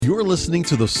You're listening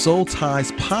to the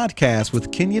Soul-Ties podcast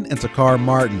with Kenyon and Takar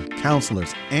Martin,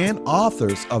 counselors and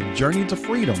authors of Journey to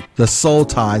Freedom, the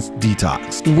Soul-Ties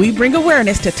Detox. We bring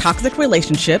awareness to toxic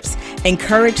relationships,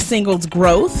 encourage singles'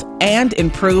 growth, and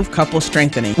improve couple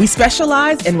strengthening. We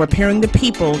specialize in repairing the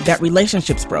people that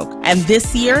relationships broke. And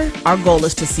this year, our goal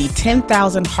is to see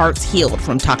 10,000 hearts healed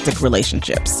from toxic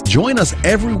relationships. Join us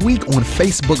every week on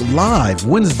Facebook Live,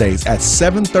 Wednesdays at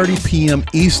 7:30 p.m.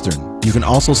 Eastern. You can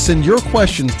also send your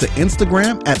questions to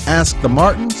Instagram at Ask the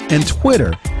Martins and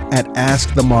Twitter at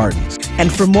Ask the Martins.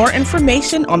 And for more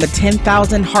information on the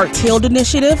 10,000 Hearts Healed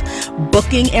initiative,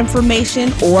 booking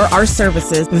information, or our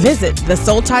services, visit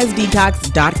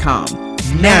thesoultiesdetox.com.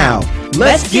 Now,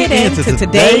 let's get into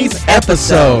today's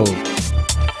episode.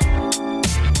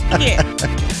 Yeah.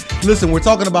 Listen, we're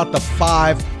talking about the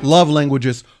 5 love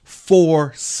languages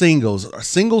for singles.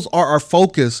 Singles are our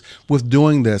focus with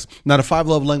doing this. Now, the 5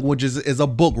 love languages is a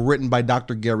book written by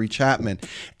Dr. Gary Chapman.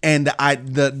 And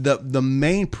the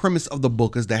main premise of the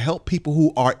book is to help people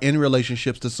who are in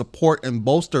relationships to support and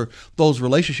bolster those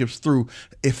relationships through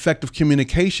effective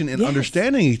communication and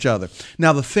understanding each other.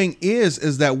 Now, the thing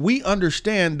is that we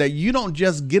understand that you don't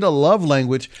just get a love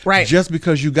language just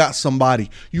because you got somebody.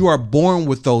 You are born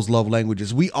with those love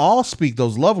languages. We all speak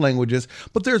those love languages,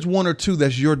 but there's one or two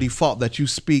that's your default that you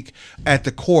speak at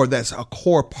the core. That's a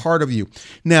core part of you.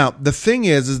 Now, the thing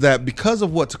is that because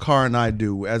of what Takara and I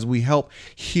do, as we help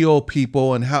heal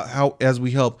people and how as we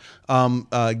help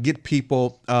get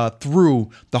people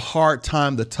through the hard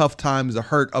time, the tough times, the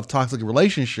hurt of toxic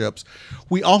relationships,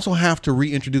 we also have to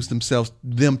reintroduce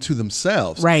them to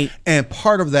themselves. Right. And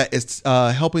part of that is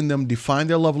helping them define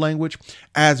their love language,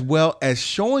 as well as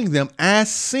showing them as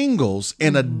singles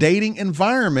in a dating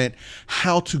environment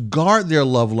how to guard their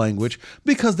love language,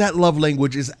 because that love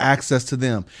language is access to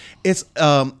them. It's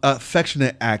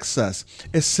affectionate access.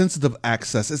 It's sensitive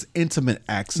access. It's intimate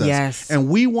access. Yes. And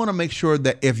we want to make sure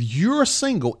that if you're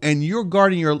single and you're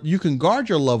you can guard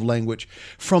your love language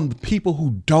from the people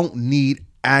who don't need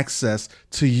access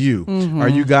to you. Are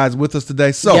you guys with us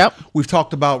today? So we've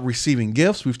talked about receiving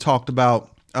gifts. We've talked about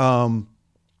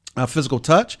physical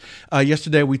touch.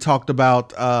 Yesterday we talked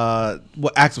about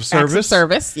acts of service. Acts of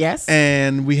service, yes.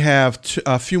 And we have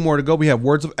a few more to go. We have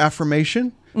words of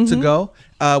affirmation to go.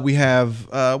 We have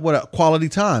quality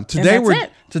time.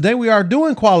 Today we are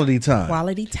doing quality time.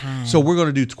 Quality time. So we're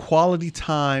going to do quality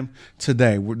time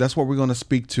today. That's what we're going to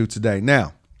speak to today.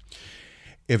 Now,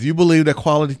 if you believe that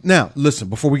quality... Now, listen,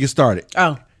 before we get started.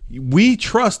 We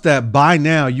trust that by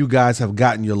now you guys have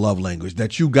gotten your love language,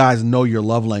 that you guys know your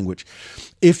love language.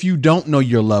 If you don't know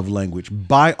your love language,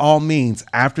 by all means,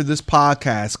 after this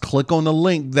podcast, click on the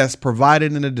link that's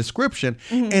provided in the description,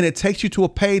 and it takes you to a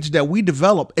page that we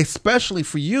develop especially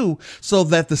for you so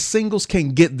that the singles can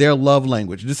get their love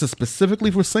language. This is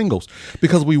specifically for singles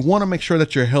because we want to make sure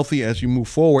that you're healthy as you move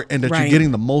forward and that you're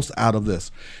getting the most out of this.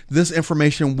 This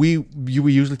information, we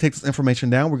usually take this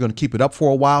information down. We're going to keep it up for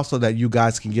a while so that you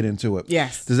guys can get into it.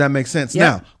 Yes. Does that make sense? Yep.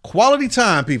 Now, quality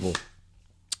time, people.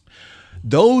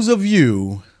 Those of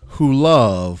you who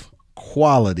love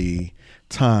quality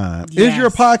time. Is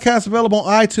your podcast available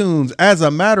on iTunes? As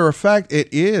a matter of fact, it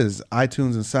is.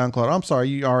 iTunes and SoundCloud. I'm sorry,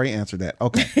 you already answered that.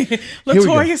 Okay.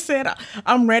 Latoya said,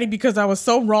 I'm ready because I was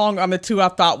so wrong on the 2 I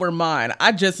thought were mine.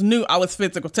 I just knew I was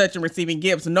physical touch and receiving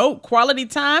gifts. No quality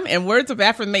time and words of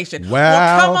affirmation. Wow.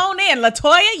 Well, come on in,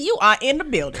 Latoya. You are in the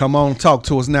building. Come on, talk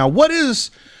to us now. What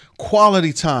is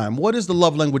quality time? What is the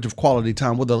love language of quality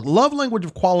time? Well, the love language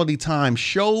of quality time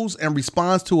shows and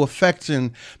responds to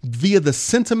affection via the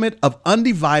sentiment of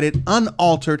undivided,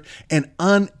 unaltered, and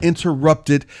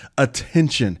uninterrupted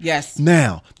attention. Yes.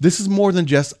 Now, this is more than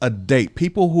just a date.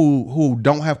 People who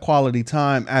don't have quality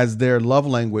time as their love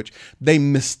language, they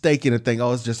mistake it and think,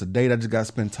 oh, it's just a date. I just got to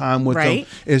spend time with them.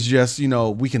 It's just,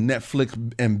 we can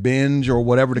Netflix and binge or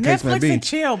whatever the case may be. Netflix and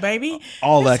chill, baby.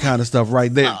 All that kind of stuff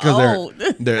right there. Because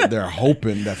they're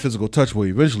hoping that physical touch will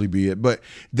eventually be it, but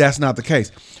that's not the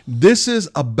case. This is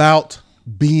about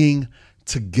being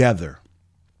together.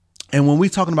 And when we're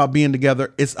talking about being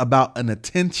together, it's about being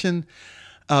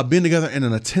together in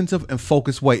an attentive and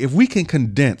focused way. If we can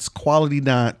condense quality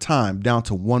time down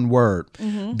to one word,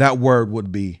 that word would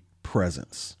be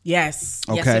presence. Yes.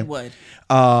 Okay? Yes, it would.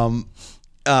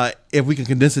 If we can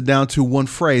condense it down to one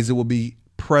phrase, it will be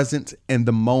present in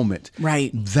the moment.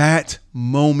 Right. That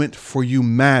moment for you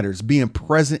matters. Being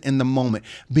present in the moment,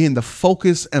 being the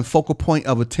focus and focal point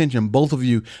of attention, both of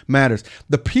you matters.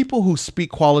 The people who speak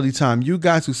quality time, you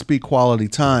guys who speak quality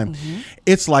time,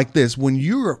 it's like this. When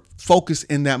you're focus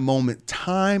in that moment,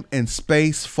 time and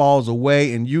space falls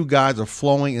away, and you guys are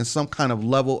flowing in some kind of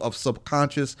level of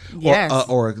subconscious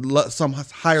or some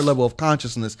higher level of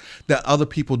consciousness that other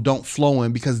people don't flow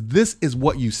in, because this is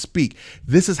what you speak.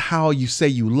 This is how you say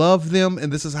you love them,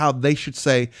 and this is how they should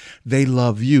say they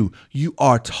love you. You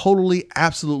are totally,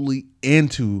 absolutely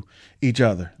into each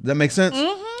other. Does that make sense?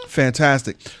 Mm-hmm.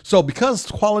 Fantastic. So because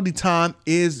quality time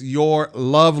is your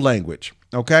love language,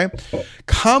 okay,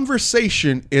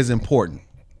 conversation is important.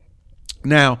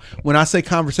 Now, when I say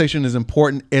conversation is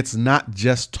important, it's not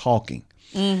just talking.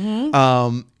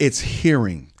 Mm-hmm. It's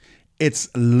hearing,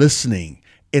 it's listening,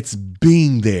 it's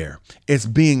being there, it's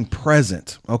being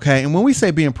present. Okay. And when we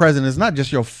say being present, it's not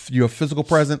just your physical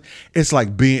present. It's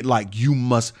like being like you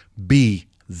must be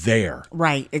there.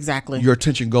 Right. Exactly. Your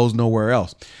attention goes nowhere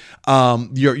else.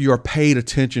 You're paid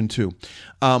attention to.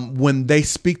 When they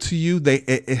speak to you,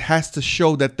 it has to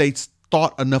show that they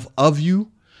thought enough of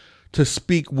you to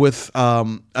speak with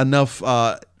enough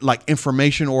like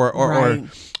information or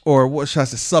what should I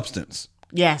say, substance.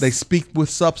 Yes. They speak with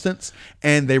substance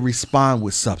and they respond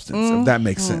with substance, if that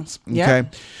makes sense. Okay.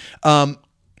 Yep.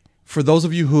 For those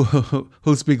of you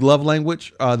who speak love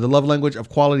language, the love language of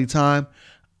quality time,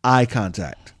 eye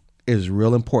contact is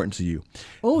real important to you.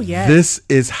 Oh, yeah. This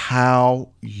is how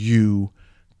you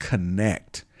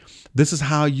connect. This is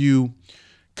how you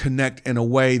connect in a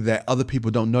way that other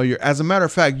people don't know you. As a matter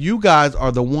of fact, you guys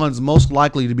are the ones most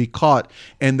likely to be caught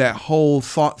in that whole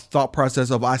thought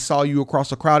process of I saw you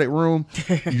across a crowded room.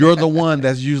 You're the one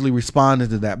that's usually responding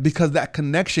to that, because that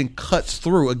connection cuts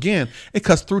through. Again, it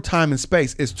cuts through time and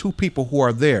space. It's two people who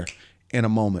are there in a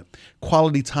moment.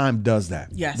 Quality time does that.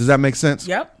 Yes. Does that make sense?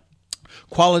 Yep.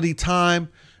 Quality time.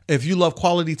 If you love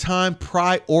quality time,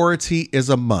 priority is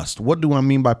a must. What do I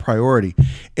mean by priority?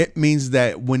 It means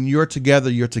that when you're together,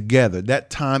 you're together. That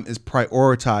time is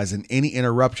prioritized, and any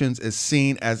interruptions is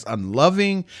seen as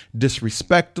unloving,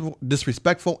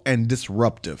 disrespectful, and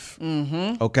disruptive.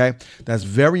 Mm-hmm. Okay? That's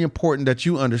very important that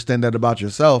you understand that about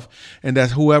yourself, and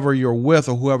that whoever you're with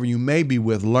or whoever you may be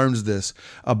with learns this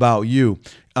about you.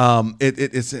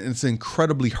 It's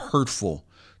incredibly hurtful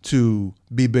to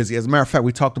be busy. As a matter of fact,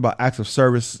 we talked about acts of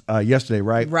service yesterday,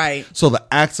 right? Right. So the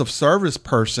acts of service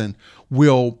person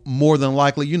will more than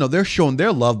likely, they're showing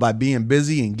their love by being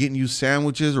busy and getting you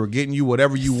sandwiches or getting you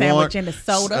whatever you want. Sandwich and a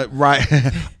soda. Right.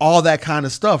 All that kind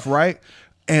of stuff, right?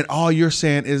 And all you're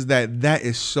saying is that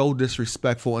is so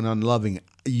disrespectful and unloving.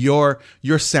 Your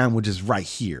sandwich is right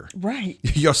here. Right.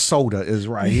 Your soda is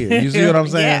right here. You see what I'm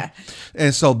saying? Yeah.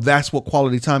 And so that's what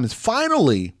quality time is.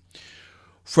 Finally,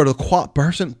 for the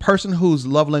person whose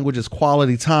love language is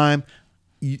quality time,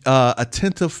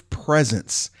 attentive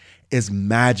presence is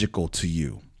magical to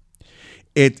you.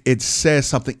 It says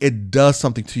something. It does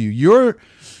something to you.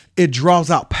 It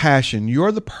draws out passion.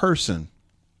 You're the person.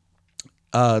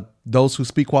 Those who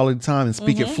speak quality time and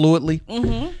speak it fluently,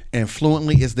 and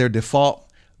fluently is their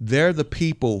default. They're the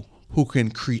people who can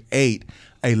create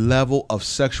a level of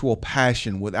sexual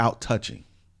passion without touching.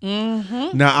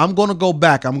 Mm-hmm. Now, I'm going to go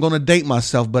back. I'm going to date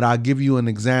myself, but I'll give you an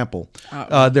example.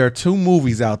 There are two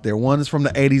movies out there. One is from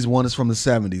the 80s. One is from the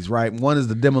 70s, right? One is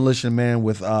The Demolition Man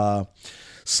with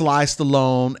Sly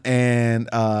Stallone and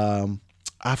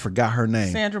I forgot her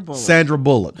name. Sandra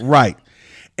Bullock, right.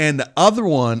 And the other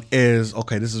one is,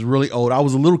 okay, this is really old. I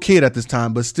was a little kid at this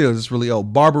time, but still, it's really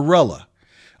old. Barbarella.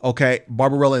 Okay,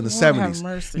 Barbarella in the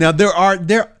 70s. Now, there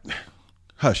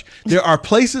are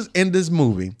places in this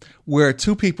movie where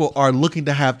two people are looking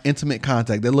to have intimate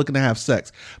contact. They're looking to have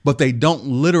sex, but they don't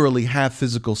literally have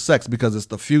physical sex because it's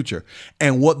the future.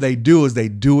 And what they do is they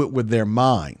do it with their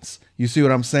minds. You see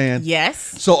what I'm saying? Yes.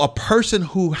 So a person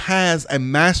who has a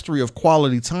mastery of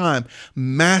quality time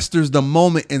masters the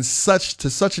moment to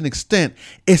such an extent.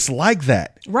 It's like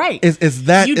that. Right. It's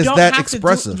that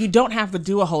expressive. You don't have to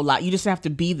do a whole lot. You just have to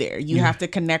be there. You have to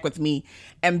connect with me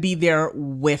and be there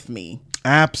with me.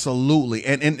 Absolutely.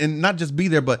 And not just be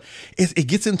there, but it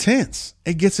gets intense.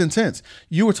 It gets intense.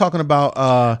 You were talking about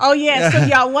oh yeah. So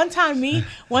y'all, one time me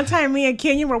and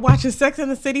Kenya were watching Sex and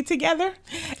the City together.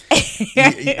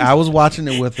 I was watching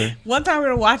it with her. One time we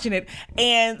were watching it,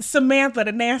 and Samantha,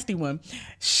 the nasty one,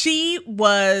 she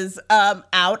was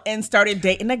out and started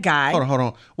dating a guy. Hold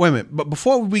on. Wait a minute. But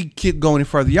before we keep going any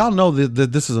further, y'all know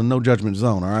that this is a no judgment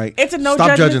zone, all right? It's a no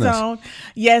judgment zone.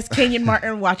 Yes, Kenyon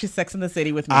Martin watches Sex and the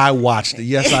City with me. I watched it.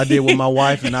 Yes, I did with my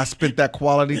wife, and I spent that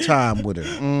quality time with her.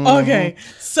 Mm-hmm. Okay.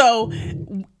 So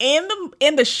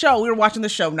in the show, we were watching the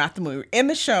show, not the movie. In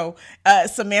the show,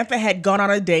 Samantha had gone on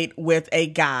a date with a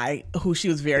guy who she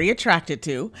was very attracted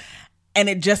to. And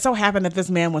it just so happened that this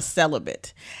man was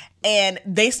celibate. And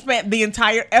they spent the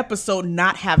entire episode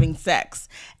not having sex.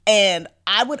 And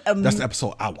I would. That's the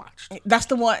episode I watched. That's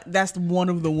the one. That's one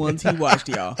of the ones he watched,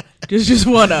 y'all. Just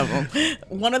one of them.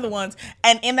 One of the ones.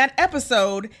 And in that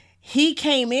episode, he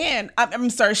came in.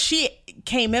 I'm sorry, she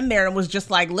came in there and was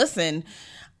just like, "Listen,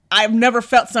 I've never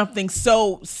felt something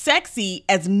so sexy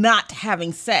as not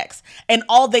having sex." And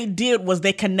all they did was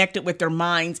they connected with their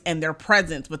minds and their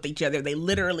presence with each other. They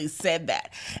literally said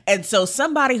that. And so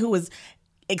somebody who is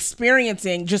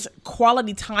experiencing just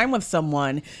quality time with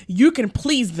someone, you can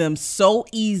please them so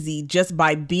easy just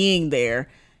by being there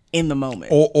in the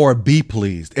moment. Or be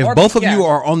pleased. If both of you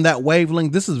are on that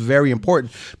wavelength, this is very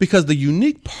important, because the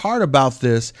unique part about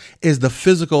this is the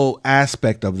physical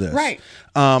aspect of this. Right.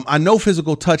 I know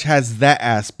physical touch has that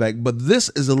aspect, but this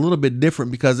is a little bit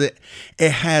different because it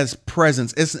has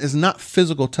presence. It's not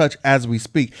physical touch as we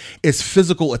speak. It's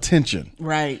physical attention.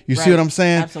 Right. You see what I'm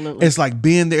saying? Absolutely. It's like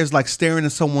being there. It's like staring in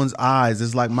someone's eyes.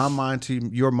 It's like my mind to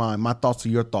your mind, my thoughts to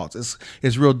your thoughts.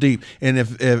 It's real deep. And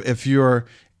if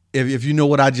you know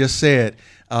what I just said,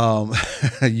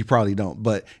 you probably don't.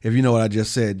 But if you know what I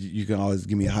just said, you can always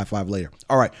give me a high five later.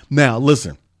 All right. Now,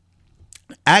 listen.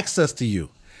 Access to you.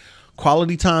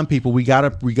 Quality time, people. We gotta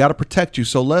protect you.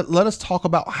 So let us talk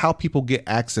about how people get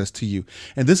access to you.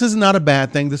 And this is not a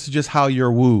bad thing. This is just how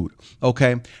you're wooed.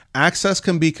 Okay. Access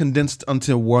can be condensed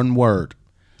into one word: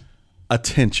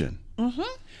 attention. Mm-hmm.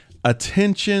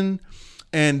 Attention.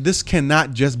 And this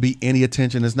cannot just be any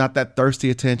attention. It's not that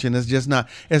thirsty attention. It's not,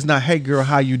 hey girl,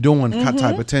 how you doing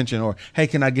type of attention, or hey,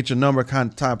 can I get your number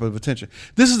type of attention.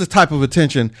 This is the type of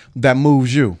attention that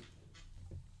moves you.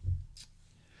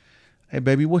 Hey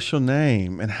baby, what's your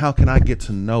name and how can I get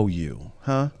to know you?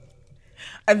 Huh?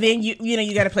 And then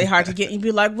you got to play hard to get. You'd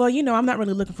be like, well, I'm not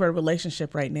really looking for a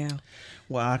relationship right now.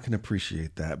 Well, I can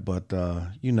appreciate that, but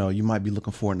you might be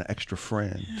looking for an extra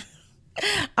friend.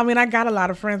 I mean, I got a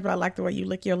lot of friends, but I like the way you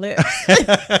lick your lips.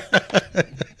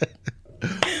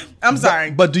 I'm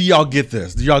sorry. But do y'all get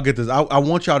this? I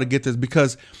want y'all to get this,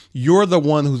 because you're the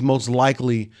one who's most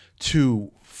likely to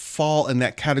fall in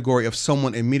that category of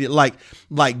someone immediate.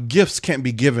 Like gifts can't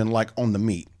be given like on the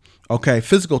meat. Okay.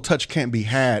 Physical touch can't be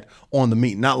had on the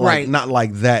meat. Not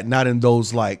like that. Not in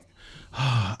those like,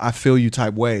 I feel you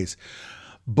type ways.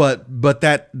 But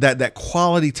that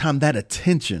quality time, that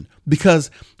attention,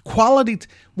 because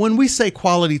when we say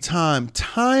quality time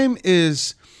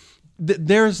is,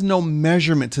 there's no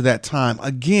measurement to that time.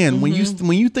 Again, when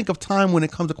you think of time, when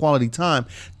it comes to quality time,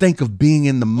 think of being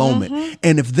in the moment.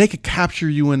 And if they could capture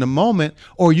you in the moment,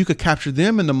 or you could capture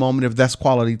them in the moment, if that's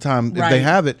quality time, if they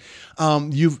have it,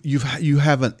 you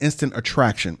have an instant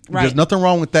attraction. Right. There's nothing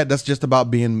wrong with that. That's just about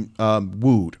being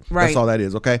wooed. Right. That's all that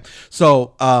is. Okay.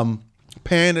 So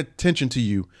paying attention to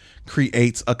you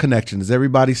creates a connection. Is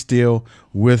everybody still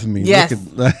with me? Yes.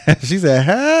 She said,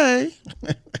 hey.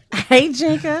 Hey,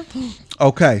 Jacob.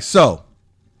 Okay, so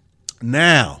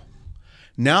now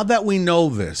that we know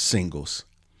this, singles,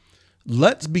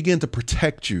 let's begin to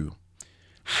protect you.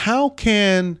 How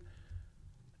can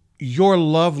your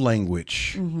love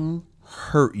language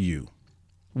hurt you?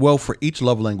 Well, for each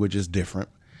love language is different,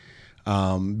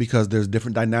 because there's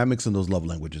different dynamics in those love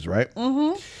languages, right?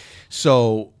 Mm-hmm.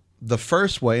 So the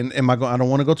first way, and I don't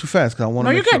want to go too fast because I want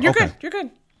to. No, you're good. You're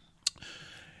good.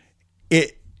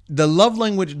 The love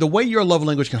language, the way your love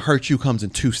language can hurt you, comes in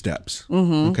 2 steps.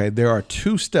 Mm-hmm. Okay, there are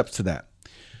 2 steps to that.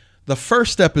 The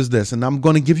first step is this, and I'm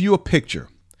going to give you a picture.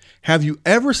 Have you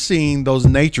ever seen those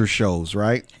nature shows?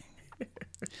 Right?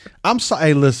 I'm sorry.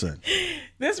 Hey, listen.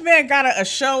 This man got a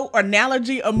show,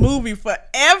 analogy, a movie for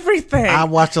everything. I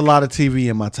watch a lot of TV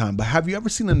in my time, but have you ever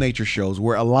seen the nature shows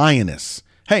where a lioness?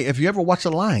 Hey, if you ever watch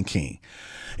The Lion King,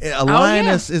 a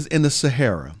lioness is in the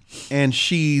Sahara, and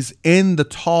she's in the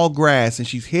tall grass, and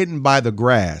she's hidden by the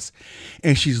grass,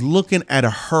 and she's looking at a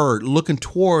herd, looking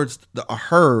towards a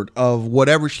herd of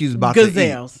whatever she's about to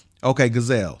eat. Okay,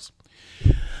 gazelles.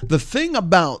 The thing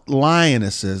about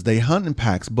lionesses, they hunt in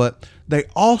packs, but they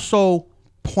also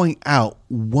point out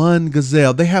one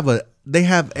gazelle. They have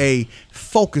a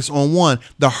focus on one.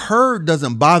 The herd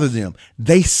doesn't bother them.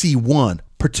 They see one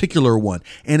particular one,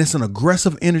 and it's an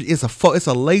aggressive energy. It's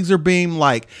a laser beam,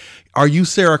 like, are you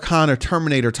Sarah Connor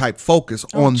Terminator type focus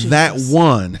on Jesus. That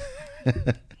one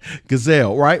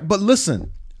gazelle, right? But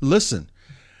listen.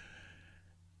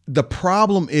 The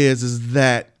problem is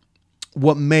that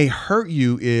what may hurt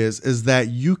you is that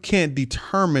you can't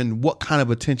determine what kind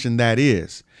of attention that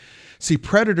is. See,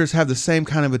 predators have the same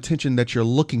kind of attention that you're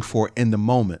looking for in the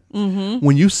moment. Mm-hmm.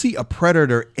 When you see a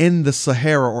predator in the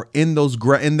Sahara or in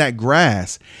in that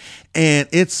grass, and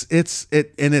it's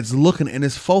looking and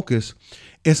it's focused,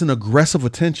 It's an aggressive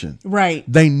attention. Right.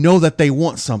 They know that they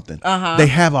want something. Uh-huh. They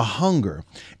have a hunger.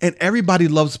 And everybody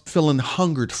loves feeling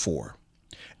hungered for.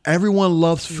 Everyone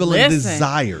loves feeling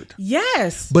desired.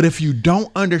 Yes. But if you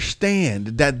don't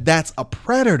understand that that's a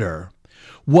predator,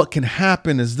 what can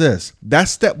happen is this.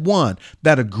 That's step one,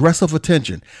 that aggressive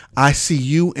attention. I see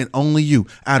you and only you.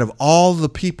 Out of all the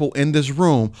people in this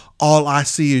room, all I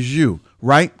see is you,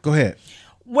 right? Go ahead.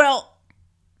 Well,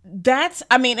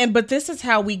 but this is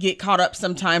how we get caught up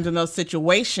sometimes in those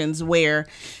situations where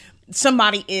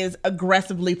somebody is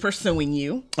aggressively pursuing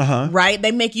you, right?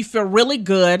 They make you feel really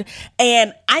good.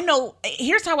 And I know,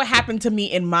 here's how it happened to me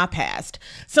in my past.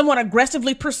 Someone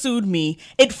aggressively pursued me.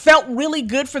 It felt really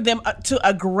good for them to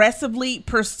aggressively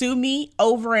pursue me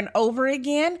over and over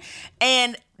again.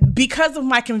 And because of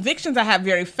my convictions, I have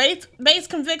very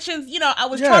faith-based convictions. You know, I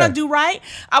was trying to do right.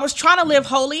 I was trying to live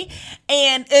holy.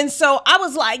 And so I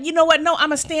was like, you know what? No, I'm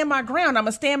going to stand my ground.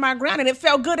 And it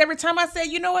felt good every time I said,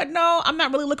 you know what? No, I'm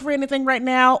not really looking for anything right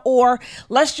now. Or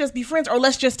let's just be friends, or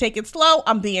let's just take it slow.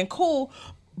 I'm being cool.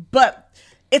 But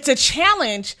it's a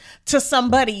challenge to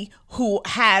somebody who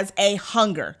has a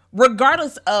hunger,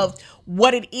 regardless of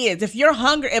what it is. If you're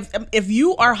hungry, if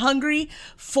you are hungry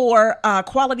for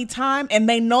quality time, and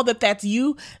they know that that's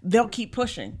you, they'll keep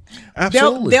pushing.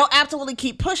 Absolutely, they'll absolutely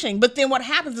keep pushing. But then what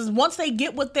happens is once they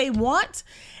get what they want,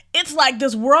 it's like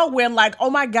this whirlwind. Like, oh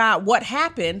my God, what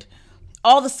happened?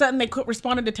 All of a sudden, they quit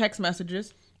responding to text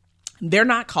messages. They're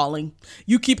not calling.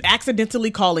 You keep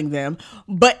accidentally calling them.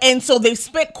 And so they've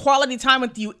spent quality time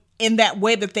with you in that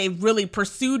way that they've really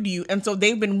pursued you. And so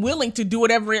they've been willing to do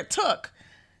whatever it took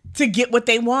to get what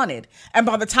they wanted. And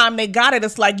by the time they got it,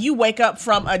 it's like you wake up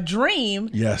from a dream.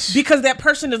 Yes. Because that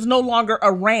person is no longer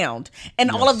around.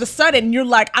 And all of a sudden you're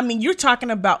like, I mean, you're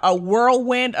talking about a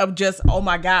whirlwind of just, oh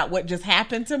my God, what just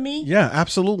happened to me? Yeah,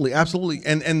 absolutely. Absolutely.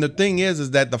 And the thing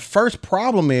is that the first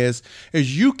problem is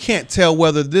you can't tell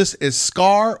whether this is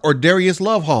Scar or Darius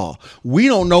Love Hall. We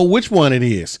don't know which one it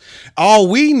is. All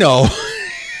we know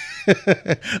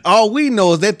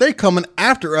is that they're coming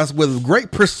after us with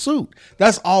great pursuit.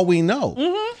 That's all we know.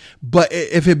 Mm-hmm. But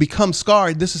if it becomes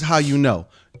Scar, this is how you know.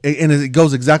 And it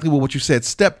goes exactly with what you said.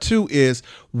 Step 2 is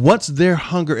once their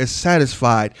hunger is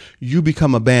satisfied, you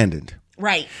become abandoned.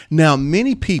 Right. Now,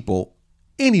 many people,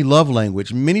 any love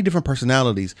language, many different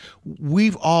personalities,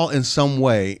 we've all in some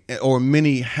way, or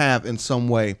many have in some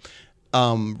way,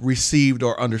 received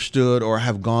or understood or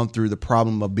have gone through the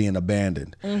problem of being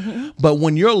abandoned. Mm-hmm. But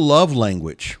when your love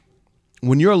language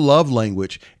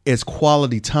is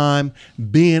quality time,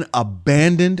 being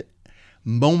abandoned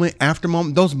moment after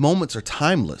moment, those moments are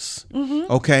timeless.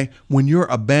 Mm-hmm. Okay. When you're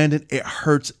abandoned, it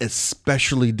hurts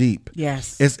especially deep.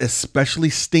 Yes. It's especially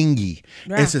stingy.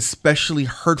 Yeah. It's especially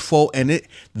hurtful, and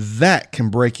that can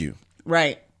break you.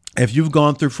 Right. If you've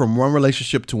gone through from one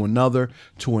relationship to another,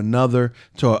 to a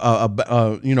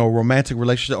romantic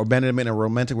relationship, or abandonment in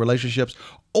romantic relationships,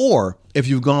 or if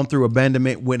you've gone through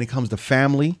abandonment when it comes to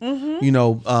family,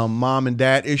 mom and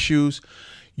dad issues,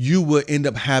 you will end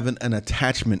up having an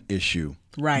attachment issue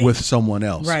with someone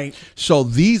else. Right. So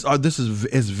this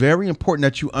is very important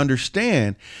that you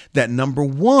understand that, number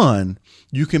one,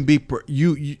 you can be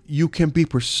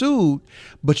pursued,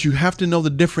 but you have to know the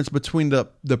difference between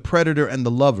the predator and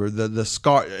the lover, the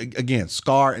Scar, again,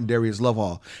 Scar and Darius Love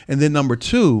Hall. And then number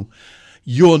 2,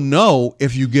 you'll know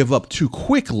if you give up too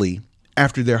quickly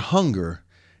after their hunger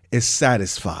is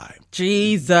satisfied.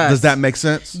 Jesus. Does that make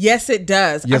sense? Yes, it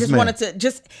does. Yes, I just wanted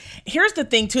to here's the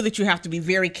thing too that you have to be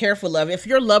very careful of. If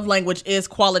your love language is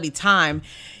quality time,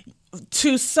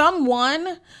 to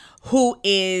someone who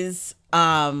is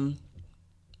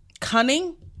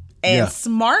cunning and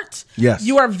smart,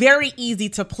 you are very easy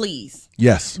to please.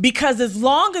 Yes. Because as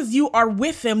long as you are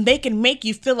with them, they can make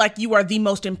you feel like you are the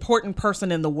most important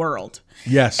person in the world.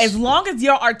 Yes. As long as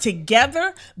y'all are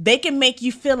together, they can make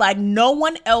you feel like no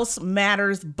one else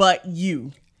matters but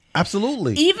you.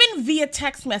 Absolutely. Even via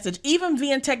text message, even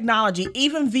via technology,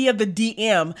 even via the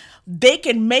DM, they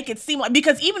can make it seem like,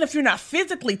 because even if you're not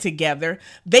physically together,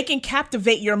 they can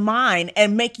captivate your mind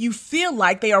and make you feel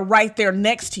like they are right there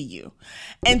next to you.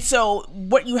 And so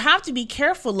what you have to be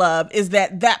careful of is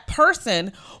that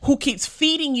person who keeps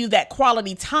feeding you that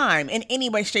quality time in any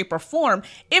way, shape, or form,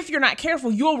 if you're not careful,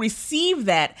 you'll receive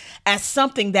that as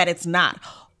something that it's not.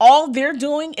 All they're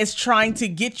doing is trying to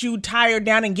get you tired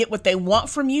down and get what they want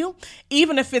from you,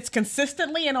 even if it's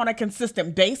consistently and on a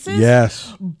consistent basis.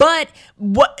 Yes. But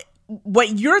what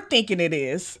you're thinking it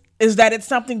is that it's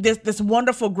something, this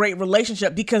wonderful, great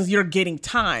relationship because you're getting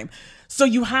time. So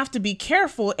you have to be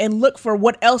careful and look for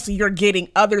what else you're getting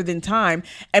other than time,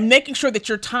 and making sure that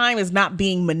your time is not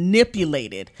being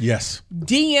manipulated. Yes.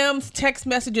 DMs, text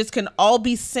messages can all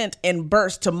be sent in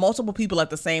bursts to multiple people at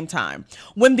the same time.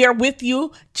 When they're with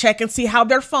you, check and see how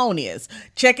their phone is.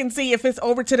 Check and see if it's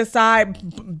over to the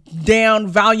side, down,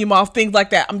 volume off, things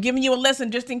like that. I'm giving you a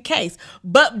lesson just in case.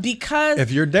 But because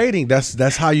if you're dating,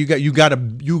 that's how you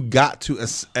got to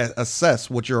assess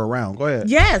what you're around. Go ahead.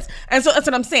 Yes. And so that's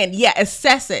what I'm saying. Yeah,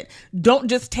 assess it. Don't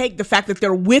just take the fact that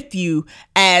they're with you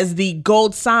as the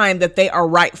gold sign that they are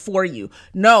right for you.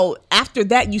 No, after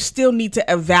that, you still need to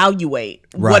evaluate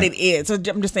what it is. So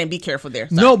I'm just saying, be careful there.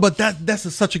 Sorry. No, but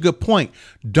that's such a good point.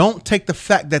 Don't take the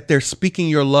fact that they're speaking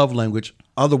your love language.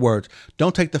 Other words,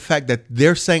 don't take the fact that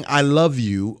they're saying I love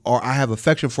you or I have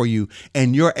affection for you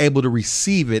and you're able to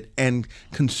receive it and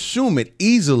consume it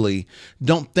easily.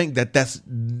 Don't think that that's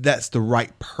the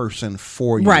right person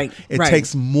for you. Right. It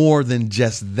takes more than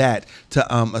just that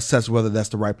to assess whether that's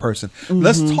the right person. Mm-hmm.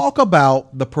 Let's talk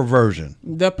about the perversion.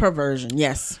 The perversion,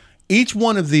 yes. Each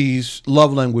one of these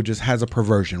love languages has a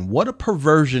perversion. What a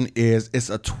perversion is, it's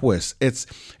a twist. It's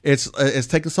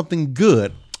taking something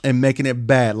good and making it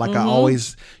bad. Like I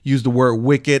always use the word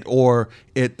wicked or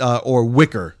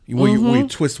wicker. When you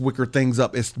twist wicker things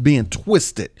up, it's being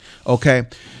twisted. Okay.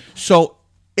 So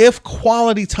if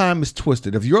quality time is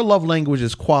twisted, if your love language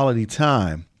is quality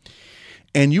time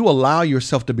and you allow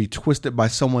yourself to be twisted by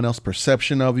someone else's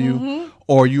perception of you,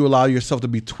 or you allow yourself to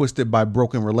be twisted by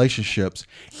broken relationships,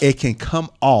 it can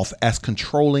come off as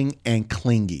controlling and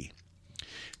clingy.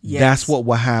 Yes. That's what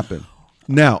will happen.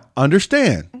 Now,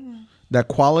 understand that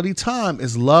quality time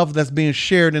is love that's being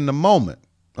shared in the moment.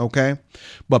 Okay.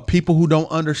 But people who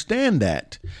don't understand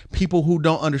that,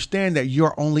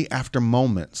 you're only after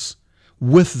moments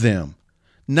with them,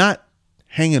 not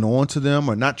hanging on to them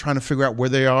or not trying to figure out where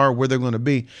they are, where they're going to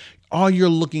be. All you're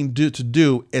looking to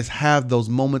do is have those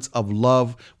moments of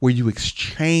love where you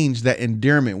exchange that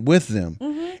endearment with them.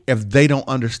 If they don't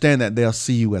understand that, they'll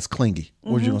see you as clingy.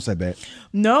 What was you going to say, babe?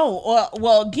 No.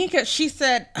 Well, Ginka, she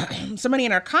said, somebody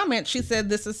in our comments, she said,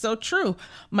 this is so true.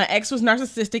 My ex was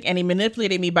narcissistic and he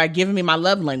manipulated me by giving me my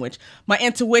love language. My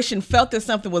intuition felt that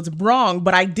something was wrong,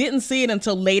 but I didn't see it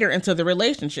until later into the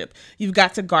relationship. You've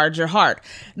got to guard your heart.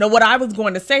 Now, what I was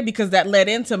going to say, because that led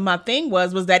into my thing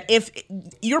was that if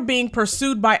you're being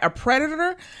pursued by a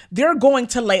predator, they're going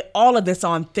to lay all of this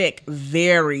on thick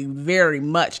very, very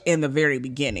much in the very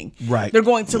beginning. Right. They're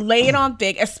going to lay it on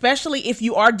thick, especially if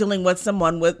you are dealing with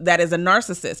someone that is a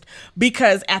narcissist,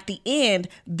 because at the end,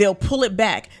 they'll pull it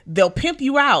back. They'll pimp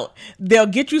you out. They'll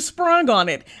get you sprung on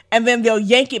it, and then they'll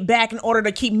yank it back in order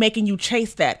to keep making you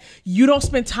chase that. You don't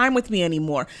spend time with me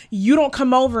anymore. You don't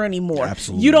come over anymore.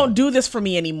 Absolutely. You don't do this for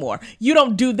me anymore. You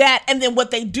don't do that. And then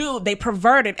what they do, they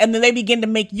pervert it, and then they begin to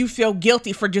make you feel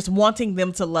guilty for just wanting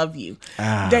them to love you.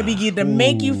 They begin to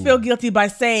make you feel guilty by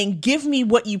saying, give me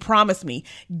what you promised me.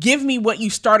 Give me what you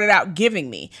started out giving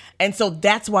me. And so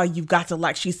that's why you've got to,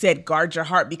 like she said, guard your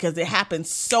heart, because it happens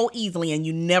so easily and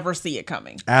you never see it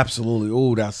coming. Absolutely.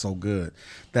 Oh, that's so good.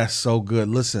 That's so good.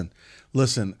 Listen,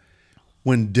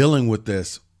 when dealing with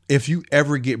this, if you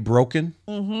ever get broken,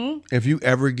 or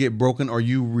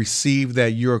you receive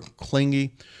that you're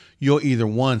clingy, you'll either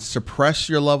one, suppress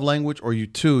your love language, or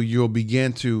you'll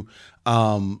begin to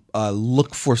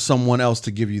look for someone else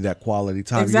to give you that quality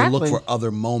time. Exactly. You look for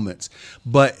other moments.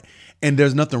 And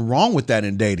there's nothing wrong with that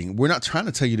in dating. We're not trying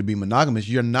to tell you to be monogamous.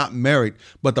 You're not married.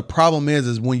 But the problem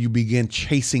is when you begin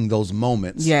chasing those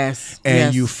moments. Yes.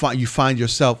 And you find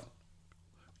yourself,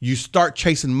 you start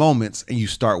chasing moments and you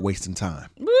start wasting time.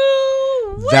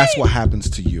 Woo-wee. That's what happens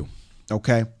to you.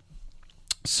 Okay.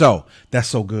 So that's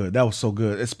so good. That was so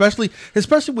good, especially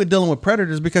with dealing with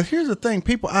predators, because here's the thing,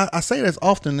 people, I say this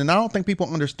often, and I don't think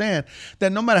people understand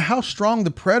that no matter how strong the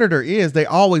predator is, they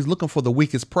always looking for the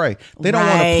weakest prey. They don't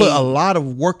want to put a lot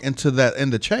of work into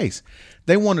the chase.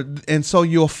 They want to, and so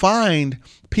you'll find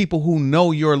people who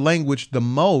know your language the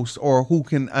most, or who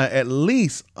can at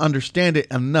least understand it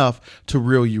enough to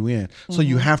reel you in. So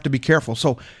you have to be careful.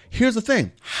 So here's the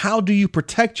thing. How do you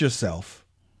protect yourself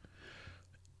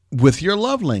with your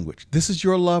love language? This is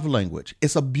your love language.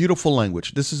 It's a beautiful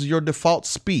language. This is your default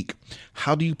speak.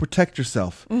 How do you protect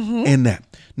yourself in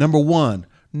that? Number one,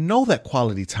 know that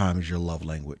quality time is your love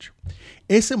language.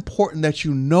 It's important that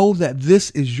you know that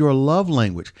this is your love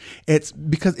language. It's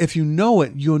because if you know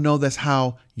it, you'll know that's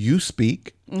how you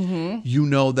speak. You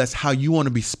know that's how you want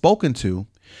to be spoken to.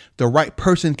 The right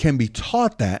person can be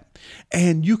taught that,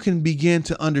 and you can begin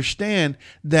to understand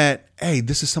that, hey,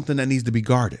 this is something that needs to be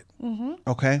guarded.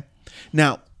 Okay.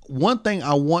 Now, one thing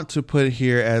I want to put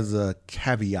here as a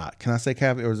caveat. Can I say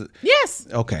caveat, or is it? Yes.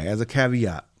 Okay, as a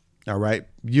caveat. All right.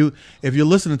 If you're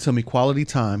listening to me, quality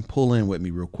time, pull in with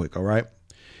me real quick. All right.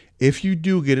 If you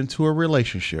do get into a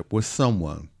relationship with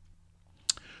someone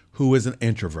who is an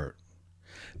introvert,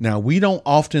 now we don't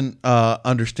often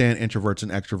understand introverts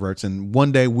and extroverts, and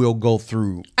one day we'll go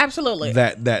through absolutely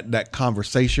that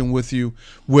conversation with you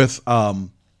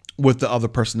with the other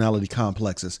personality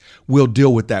complexes. We'll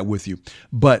deal with that with you.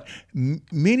 But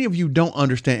many of you don't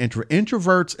understand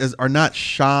introverts are not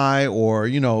shy or,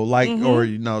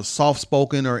 or,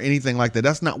 soft-spoken or anything like that.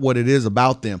 That's not what it is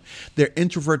about them. They're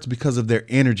introverts because of their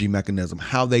energy mechanism,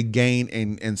 how they gain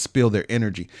and spill their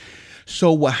energy.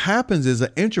 So what happens is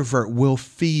an introvert will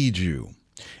feed you.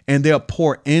 And they'll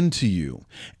pour into you,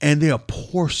 and they'll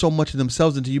pour so much of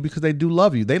themselves into you because they do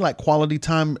love you. They like quality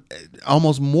time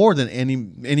almost more than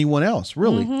anyone else,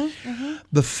 really.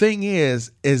 The thing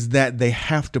is that they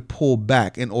have to pull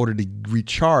back in order to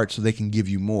recharge so they can give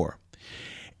you more.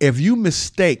 If you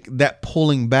mistake that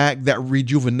pulling back, that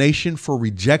rejuvenation for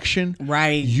rejection,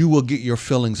 right, you will get your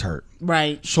feelings hurt.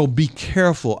 Right. So be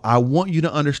careful. I want you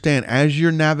to understand as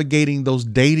you're navigating those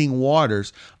dating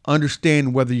waters,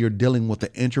 understand whether you're dealing with an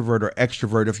introvert or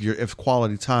extrovert. If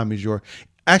quality time is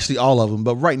actually all of them,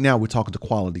 but right now we're talking to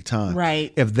quality time.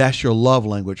 Right. If that's your love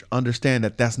language, understand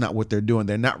that that's not what they're doing.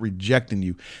 They're not rejecting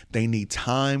you. They need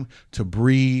time to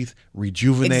breathe,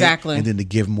 rejuvenate, exactly, and then to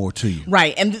give more to you.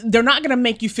 Right. And they're not going to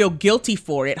make you feel guilty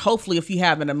for it. Hopefully, if you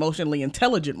have an emotionally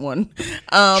intelligent one.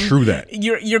 True that.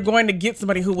 You're going to get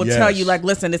somebody who will tell you, like,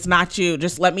 listen, it's not you.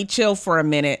 Just let me chill for a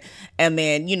minute. And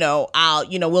then,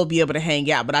 we'll be able to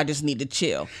hang out, but I just need to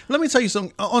chill. Let me tell you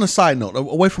something on a side note,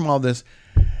 away from all this.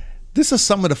 This is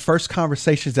some of the first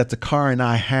conversations that Takara and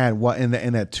I had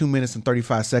in that 2 minutes and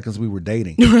 35 seconds we were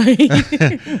dating.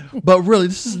 Right. But really,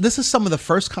 this is some of the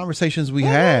first conversations we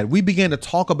had. We began to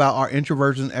talk about our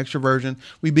introversion, extroversion.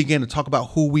 We began to talk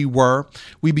about who we were.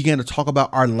 We began to talk about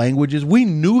our languages. We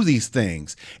knew these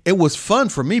things. It was fun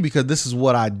for me because this is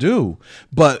what I do.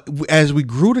 But as we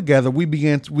grew together, we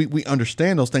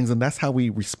understand those things, and that's how we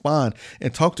respond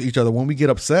and talk to each other. When we get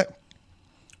upset,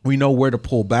 we know where to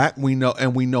pull back. We know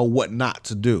what not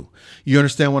to do. You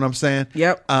understand what I'm saying?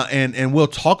 Yep. And we'll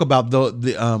talk about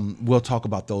we'll talk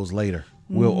about those later.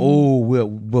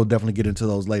 We'll definitely get into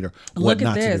those later. Look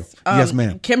at this. Yes,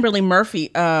 ma'am. Kimberly Murphy.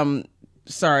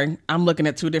 Sorry, I'm looking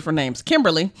at two different names.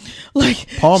 Kimberly,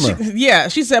 Palmer.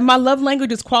 She said, my love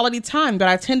language is quality time, but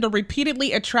I tend to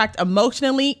repeatedly attract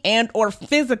emotionally and or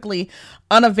physically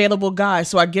unavailable guys.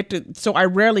 So I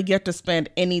rarely get to spend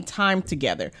any time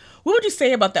together. What would you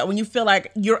say about that when you feel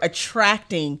like you're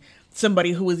attracting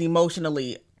somebody who is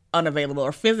emotionally unavailable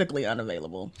or physically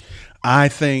unavailable? I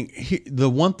think the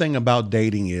one thing about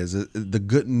dating is the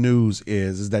good news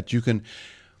is that you can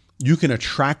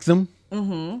attract them.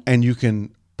 Mm-hmm. And you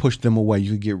can push them away.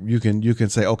 You can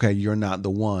say, okay, you're not the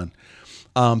one.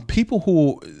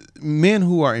 Men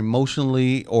who are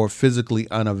emotionally or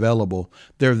physically unavailable,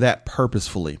 they're that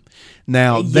purposefully.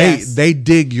 Now they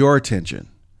dig your attention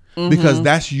because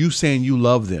that's you saying you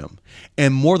love them,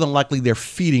 and more than likely they're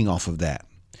feeding off of that.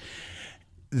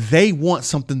 They want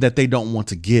something that they don't want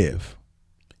to give.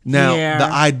 Now, the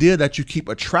idea that you keep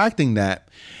attracting that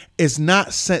is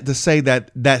not set to say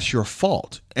that that's your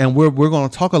fault. And we're going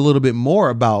to talk a little bit more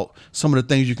about some of the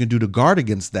things you can do to guard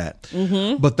against that.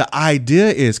 Mm-hmm. But the idea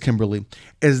is, Kimberly,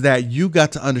 is that you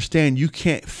got to understand you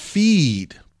can't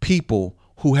feed people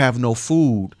who have no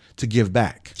food to give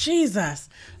back. Jesus.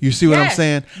 You see what I'm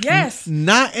saying? Yes.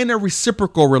 Not in a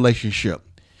reciprocal relationship.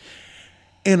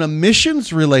 In a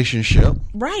missions relationship,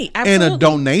 right? Absolutely. In a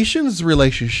donations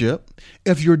relationship,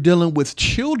 if you're dealing with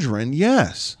children,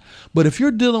 yes. But if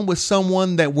you're dealing with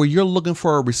someone where you're looking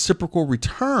for a reciprocal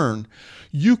return,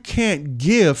 you can't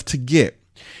give to get.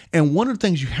 And one of the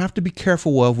things you have to be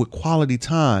careful of with quality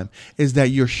time is that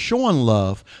you're showing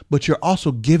love, but you're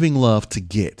also giving love to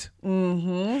get.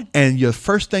 Mm-hmm. And your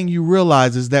first thing you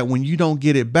realize is that when you don't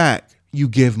get it back, you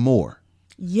give more.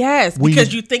 Yes,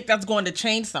 because you think that's going to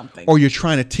change something. Or you're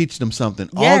trying to teach them something.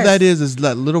 Yes. All that is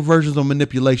like little versions of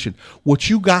manipulation. What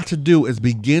you got to do is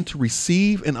begin to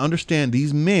receive and understand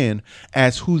these men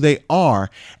as who they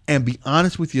are and be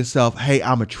honest with yourself. Hey,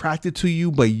 I'm attracted to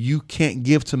you, but you can't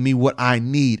give to me what I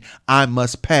need. I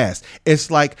must pass. It's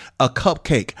like a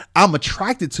cupcake. I'm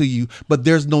attracted to you, but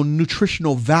there's no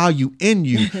nutritional value in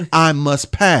you. I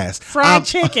must pass. Fried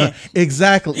chicken.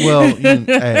 Exactly. Well,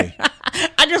 hey.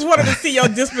 I just wanted to see your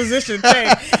disposition thing.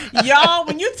 Y'all,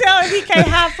 when you tell him he can't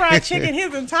have fried chicken,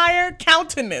 his entire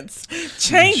countenance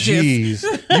changes.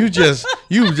 Jeez.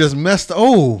 You just messed.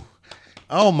 Oh,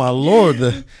 Oh my Lord!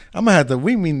 I'm gonna have to.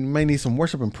 We may need some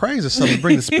worship and praise or something to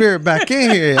bring the spirit back in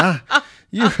here.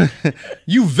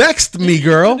 You vexed me,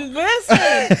 girl.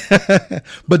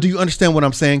 But do you understand what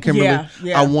I'm saying, Kimberly?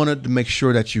 Yeah. I wanted to make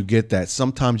sure that you get that.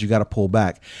 Sometimes you got to pull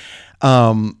back.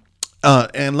 And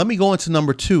let me go into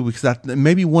number 2, because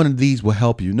maybe one of these will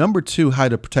help you. Number 2, how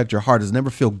to protect your heart is never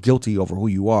feel guilty over who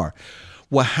you are.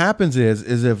 What happens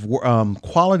is if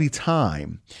quality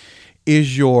time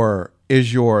is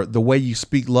the way you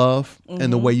speak love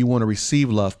and the way you want to receive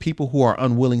love, people who are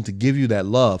unwilling to give you that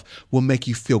love will make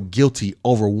you feel guilty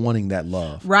over wanting that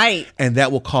love. Right. And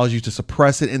that will cause you to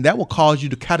suppress it, and that will cause you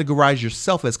to categorize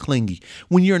yourself as clingy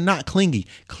when you're not clingy.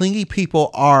 Clingy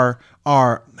people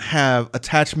have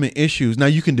attachment issues. Now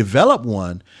you can develop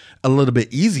one a little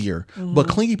bit easier, but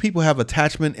clingy people have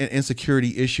attachment and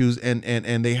insecurity issues, and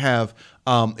they have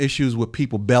issues with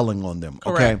people bailing on them.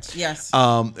 Correct. Okay. Yes.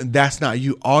 That's not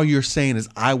you. All you're saying is,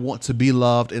 I want to be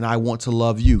loved and I want to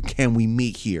love you. Can we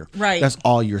meet here? Right. That's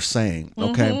all you're saying.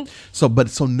 Okay. So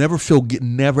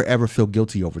never ever feel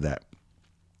guilty over that.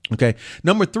 Okay.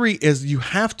 Number 3 is you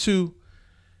have to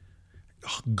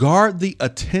guard the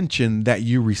attention that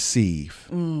you receive.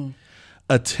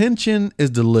 Attention is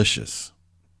delicious.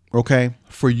 Okay.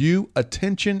 For you,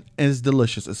 attention is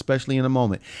delicious, especially in a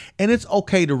moment. And it's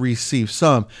okay to receive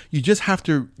some. You just have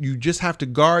to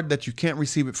guard that you can't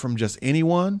receive it from just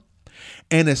anyone.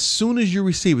 And as soon as you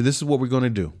receive it, this is what we're going to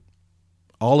do.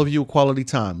 All of you, quality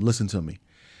time, listen to me.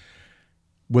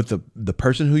 With the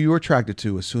person who you're attracted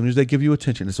to, as soon as they give you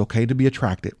attention, it's okay to be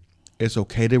attracted. It's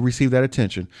okay to receive that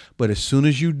attention. But as soon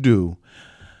as you do,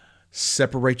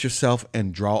 separate yourself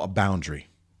and draw a boundary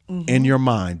in your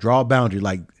mind. Draw a boundary.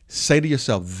 Like, say to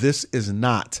yourself, this is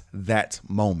not that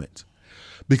moment.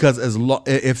 Because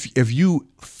if you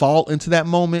fall into that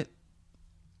moment,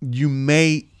 you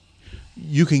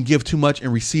can give too much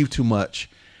and receive too much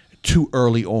too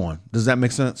early on. Does that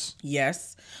make sense?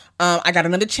 Yes. I got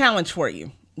another challenge for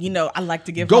you. I like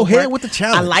to give. Go ahead with the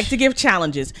challenge. I like to give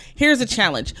challenges. Here's a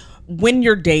challenge. When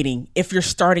you're dating, if you're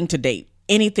starting to date,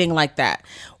 anything like that,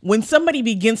 when somebody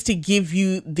begins to give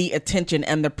you the attention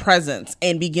and the presence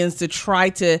and begins to try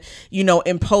to,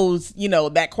 impose,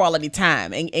 that quality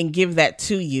time and give that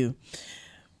to you.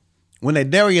 When they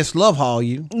Darius Love Hall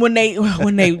you. When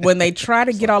they try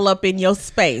to get all up in your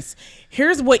space,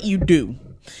 here's what you do.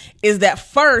 Is that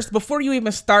first, before you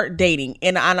even start dating,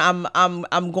 and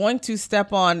I'm going to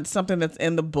step on something that's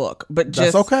in the book, but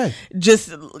that's okay.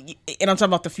 And I'm talking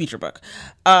about the future book.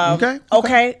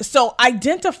 Okay. So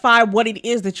identify what it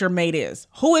is that your mate is.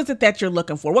 Who is it that you're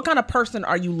looking for? What kind of person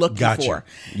are you looking for?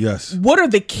 Yes. What are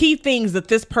the key things that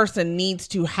this person needs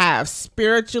to have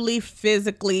spiritually,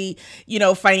 physically,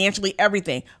 financially,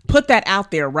 everything? Put that out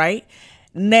there, right?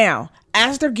 Now,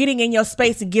 as they're getting in your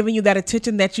space and giving you that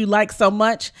attention that you like so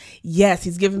much, yes,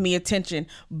 he's giving me attention,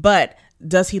 but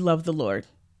does he love the Lord?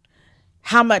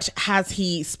 How much has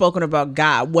he spoken about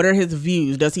God? What are his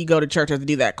views? Does he go to church? Does he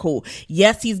do that? Cool.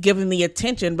 Yes, he's giving me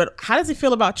attention, but how does he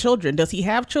feel about children? Does he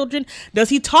have children? Does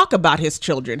he talk about his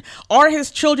children? Are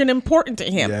his children important to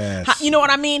him? Yes. You know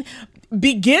what I mean?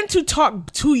 Begin to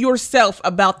talk to yourself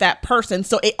about that person.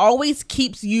 So it always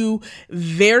keeps you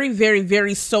very, very,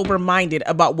 very sober-minded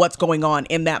about what's going on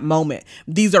in that moment.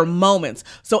 These are moments.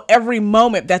 So every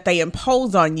moment that they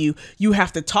impose on you, you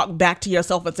have to talk back to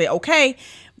yourself and say, okay,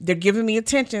 they're giving me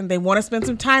attention. They want to spend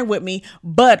some time with me,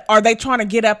 but are they trying to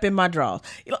get up in my drawers?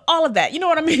 All of that. You know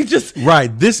what I mean? Just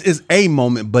right. This is a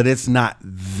moment, but it's not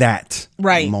that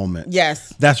moment.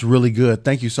 Yes. That's really good.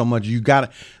 Thank you so much. You got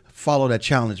to follow that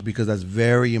challenge, because that's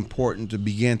very important to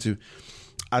begin to.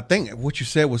 I think what you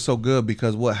said was so good,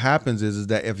 because what happens is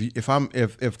that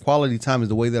if quality time is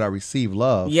the way that I receive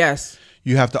love, yes,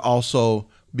 you have to also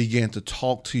begin to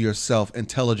talk to yourself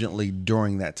intelligently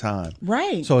during that time.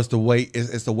 Right. So it's the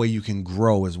way you can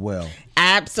grow as well.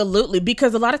 Absolutely,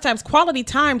 because a lot of times quality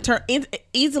time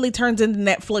easily turns into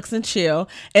Netflix and chill,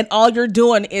 and all you're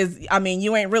doing is,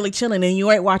 you ain't really chilling and you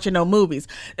ain't watching no movies.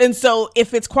 And so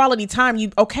if it's quality time,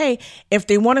 if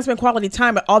they want to spend quality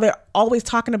time, are they always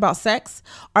talking about sex?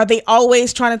 Are they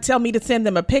always trying to tell me to send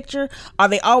them a picture? Are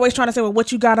they always trying to say, well,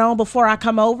 what you got on before I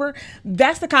come over?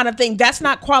 That's the kind of thing. That's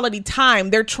not quality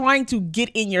time. They're trying to get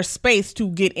in your space, to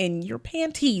get in your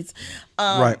panties.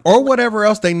 Right. Or whatever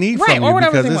else they need from you,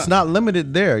 because it's want. Not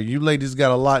limited there. You ladies got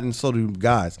a lot, and so do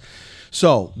guys.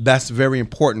 So that's very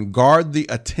important. Guard the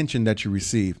attention that you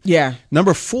receive. Yeah.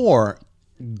 Number 4,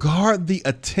 guard the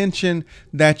attention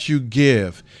that you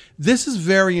give. This is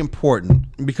very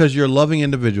important, because you're loving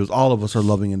individuals. All of us are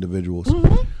loving individuals.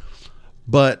 Mm-hmm.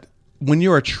 But when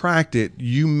you're attracted,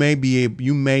 you may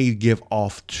give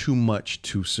off too much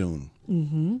too soon.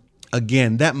 Mm-hmm.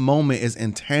 Again, that moment is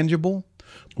intangible,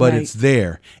 but it's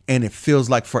there, and it feels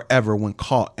like forever when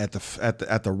caught at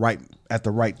the right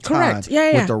time.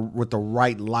 With the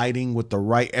right lighting, with the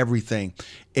right everything.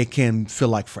 It can feel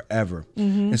like forever.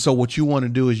 And so what you want to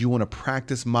do is you want to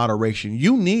practice moderation.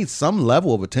 You need some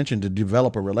level of attention to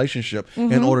develop a relationship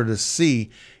in order to see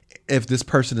if this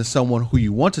person is someone who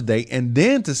you want to date, and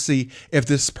then to see if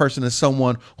this person is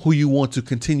someone who you want to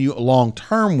continue long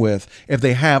term with, if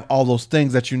they have all those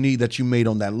things that you need that you made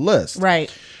on that list.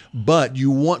 Right. But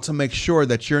you want to make sure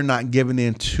that you're not giving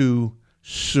in too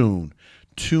soon,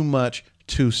 too much,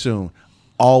 too soon.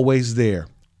 Always there,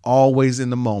 always in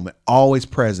the moment, always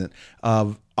present,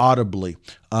 audibly,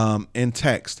 in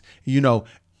text.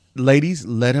 Ladies,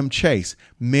 let him chase.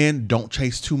 Men, don't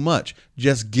chase too much.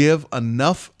 Just give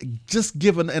enough.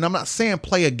 And I'm not saying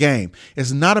play a game.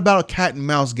 It's not about a cat and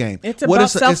mouse game. It's about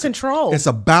self-control. It's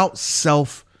about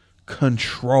self-control,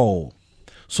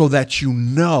 so that you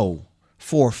know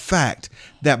for a fact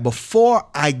that before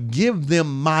I give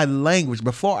them my language,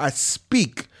 before I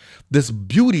speak this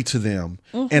beauty to them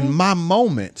in my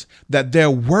moment, that they're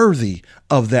worthy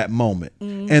of that moment,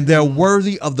 and they're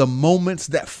worthy of the moments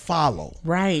that follow.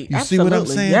 Right. You Absolutely. see what I'm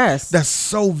saying? Yes. That's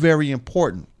so very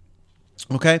important.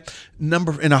 Okay.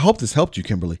 And I hope this helped you,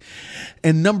 Kimberly.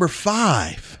 And number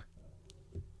 5,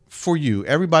 for you,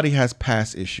 everybody has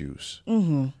past issues,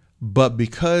 but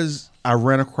because I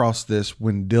ran across this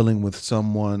when dealing with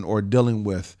someone or dealing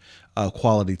with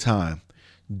quality time,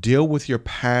 deal with your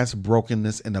past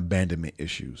brokenness and abandonment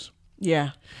issues.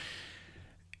 Yeah.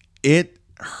 It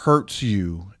hurts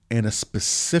you in a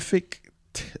specifically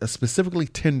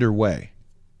tender way.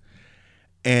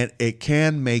 And it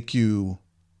can make you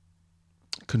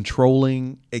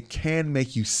controlling. It can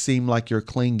make you seem like you're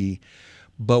clingy.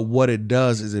 But what it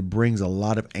does is it brings a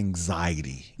lot of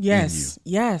anxiety in you.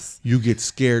 Yes. You get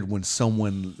scared when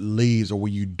someone leaves or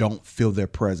when you don't feel their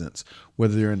presence,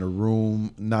 whether they're in a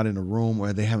room, not in a room,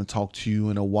 or they haven't talked to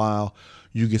you in a while.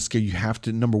 You get scared. You have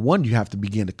to, number one, you have to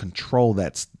begin to control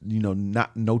that,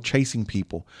 no chasing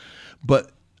people. But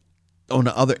on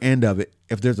the other end of it,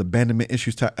 if there's abandonment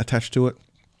issues attached to it,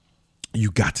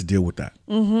 you got to deal with that.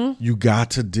 You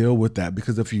got to deal with that,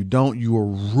 because if you don't, you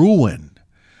will ruin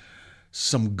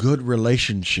some good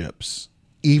relationships,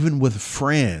 even with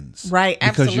friends. Right.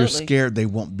 Because you're absolutely. scared they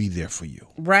won't be there for you.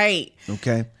 Right.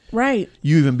 Okay. Right.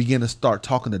 You even begin to start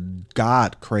talking to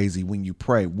God crazy when you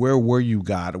pray. Where were you,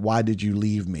 God? Why did you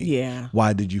leave me? Yeah.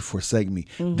 Why did you forsake me?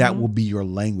 That will be your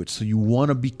language. So you want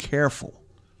to be careful.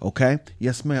 Okay.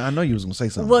 Yes, ma'am. I know you was going to say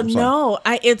something. Well, no,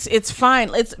 it's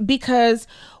fine. It's because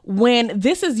when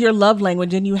this is your love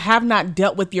language and you have not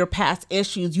dealt with your past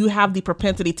issues, you have the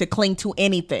propensity to cling to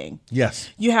anything.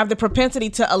 Yes. You have the propensity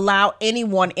to allow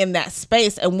anyone in that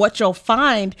space. And what you'll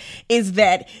find is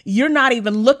that you're not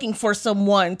even looking for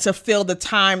someone to fill the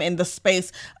time and the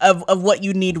space of what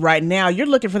you need right now. You're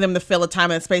looking for them to fill the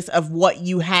time and space of what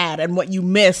you had and what you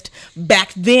missed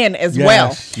back then as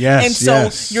well. Yes. And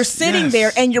so you're sitting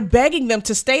there and you're begging them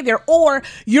to stay there, or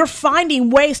you're finding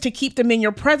ways to keep them in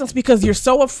your presence because you're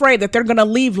so afraid that they're going to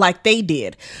leave like they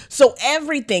did. So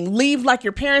everything, leave like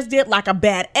your parents did, like a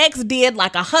bad ex did,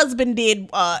 like a husband did,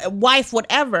 wife,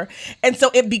 whatever. And so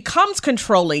it becomes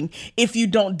controlling if you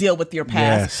don't deal with your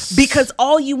past, because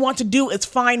all you want to do is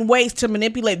find ways to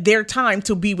manipulate their time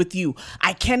to be with you.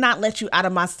 I cannot let you out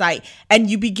of my sight. And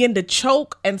you begin to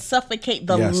choke and suffocate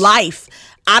the life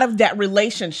out of that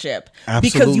relationship.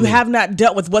 Because you have not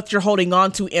dealt with what you're holding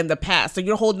on to in the past. So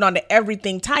you're holding on to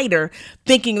everything tighter,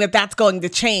 thinking that that's going to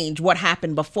change what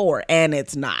happened before, and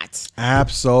it's not.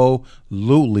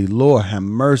 Absolutely. Lord have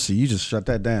mercy. You just shut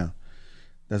that down.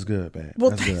 That's good, babe.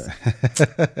 Well, that's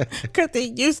good. Because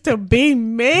it used to be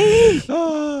me.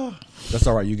 That's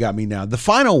all right. You got me now. The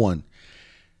final one.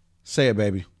 Say it,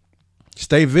 baby.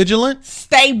 Stay vigilant.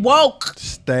 Stay woke.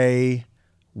 Stay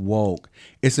woke.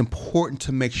 It's important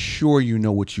to make sure you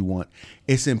know what you want.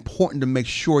 It's important to make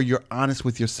sure you're honest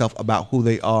with yourself about who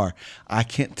they are. I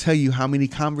can't tell you how many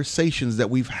conversations that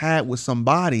we've had with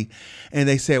somebody and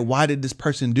they said, why did this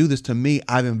person do this to me?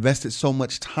 I've invested so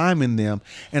much time in them.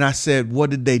 And I said,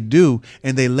 what did they do?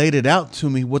 And they laid it out to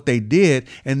me what they did.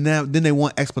 And then they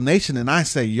want explanation. And I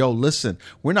say, yo, listen,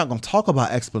 we're not going to talk about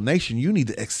explanation. You need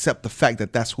to accept the fact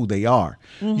that that's who they are.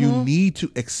 You need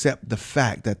to accept the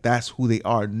fact that that's who they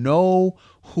are. Know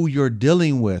who you're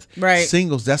dealing with. Right.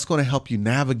 Singles, that's going to help you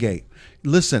navigate.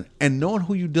 Listen, and knowing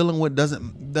who you're dealing with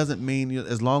doesn't mean,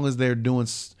 as long as they're doing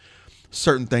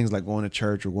certain things like going to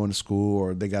church or going to school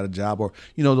or they got a job or,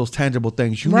 those tangible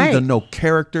things. You need to know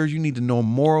characters. You need to know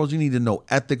morals. You need to know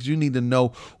ethics. You need to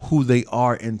know who they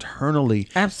are internally.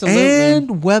 Absolutely.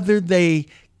 And whether they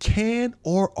can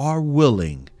or are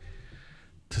willing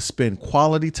to spend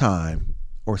quality time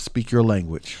or speak your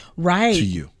language right to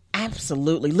you.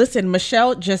 Absolutely. Listen,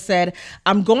 Michelle just said,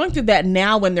 I'm going through that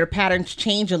now when their patterns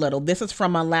change a little. This is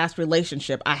from my last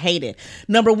relationship. I hate it.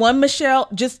 Number one, Michelle,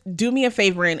 just do me a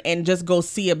favor and just go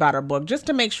see about her book, just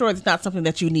to make sure it's not something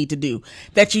that you need to do,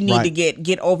 that you need to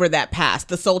get over that past,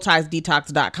 the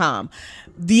Soul-Ties-Detox.com.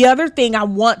 The other thing I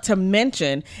want to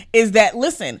mention is that,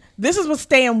 listen, this is what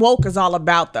staying woke is all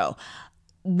about, though.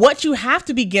 What you have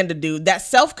to begin to do, that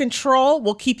self-control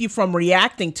will keep you from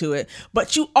reacting to it,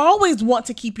 but you always want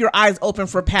to keep your eyes open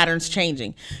for patterns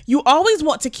changing. You always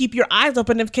want to keep your eyes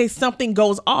open in case something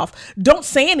goes off. Don't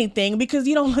say anything because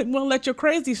you don't want to let your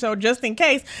crazy show, just in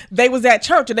case they was at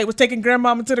church and they was taking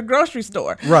grandmama to the grocery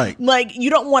store. Right. Like, you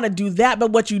don't want to do that,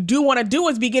 but what you do want to do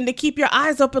is begin to keep your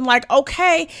eyes open, like,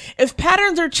 okay, if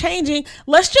patterns are changing,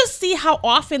 let's just see how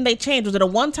often they change. Was it a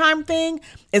one-time thing?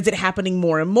 Is it happening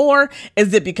more and more?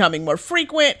 Is it becoming more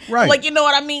frequent? Right. Like, you know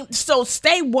what I mean? So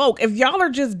stay woke. If y'all are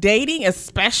just dating,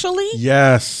 especially,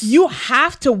 yes, you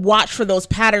have to watch for those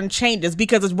pattern changes,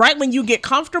 because it's right when you get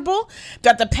comfortable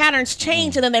that the patterns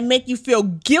change and then they make you feel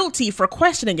guilty for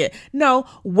questioning it. No,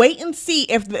 wait and see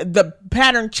if the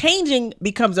pattern changing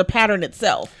becomes a pattern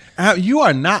itself. You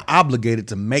are not obligated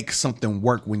to make something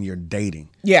work when you're dating.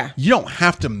 Yeah. You don't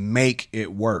have to make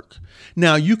it work.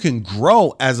 Now, you can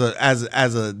grow as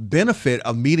a benefit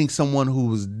of meeting someone who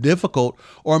was difficult,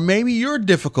 or maybe you're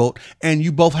difficult and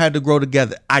you both had to grow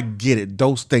together. I get it.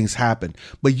 Those things happen,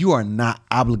 but you are not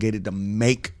obligated to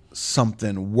make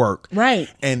something work. Right.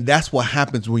 And that's what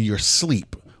happens when you're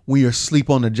asleep. When you're asleep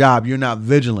on the job, you're not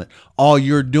vigilant. All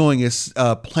you're doing is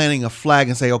planting a flag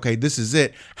and say, okay, this is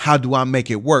it. How do I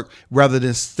make it work? Rather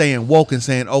than staying woke and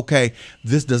saying, okay,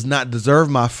 this does not deserve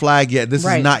my flag yet. This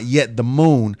is not yet the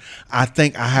moon. I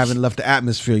think I haven't left the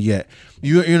atmosphere yet.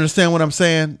 You understand what I'm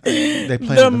saying? They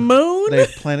planted the moon? They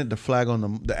planted the flag on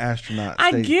the astronauts.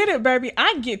 I get it, baby.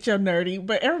 I get your nerdy,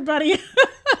 but everybody...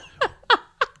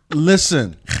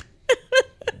 Listen.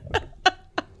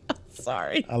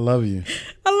 Sorry. I love you.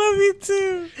 I love you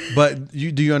too. But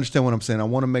do you understand what I'm saying? I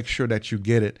want to make sure that you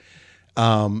get it.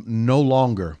 No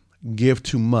longer give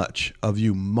too much of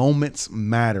you. Moments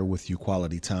matter with you,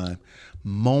 quality time.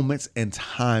 Moments and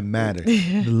time matter.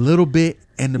 The little bit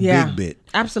and the big bit.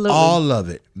 Absolutely. All of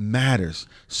it matters.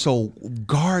 So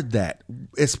guard that.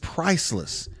 It's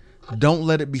priceless. Don't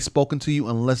let it be spoken to you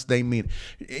unless they mean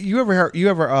it. You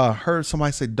ever heard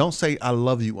somebody say, "Don't say I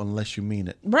love you unless you mean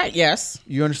it"? Right. Yes.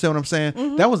 You understand what I'm saying?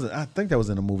 Mm-hmm. I think that was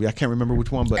in a movie. I can't remember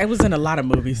which one, but it was in a lot of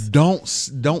movies. Don't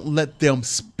let them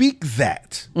speak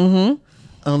that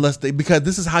unless because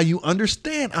this is how you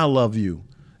understand I love you,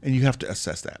 and you have to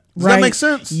assess that. Does that make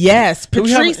sense? Yes.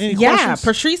 Patrice. Yeah.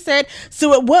 Patrice said.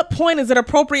 So, at what point is it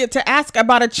appropriate to ask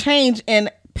about a change in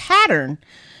pattern?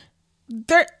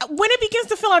 When it begins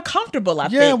to feel uncomfortable, I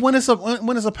think. When it's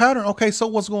a pattern. Okay, so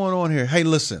what's going on here? Hey,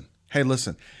 listen,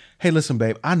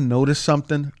 babe. I noticed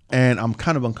something and I'm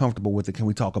kind of uncomfortable with it. Can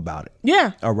we talk about it?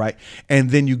 Yeah. All right. And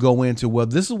then you go into, well,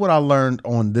 this is what I learned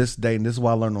on this date, and this is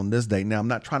what I learned on this date. Now, I'm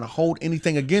not trying to hold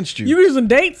anything against you. You're using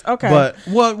dates? Okay. But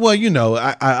well, you know,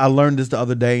 I learned this the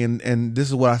other day, and this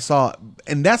is what I saw,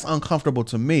 and that's uncomfortable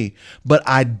to me. But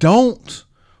I don't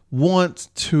want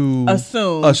to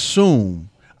assume.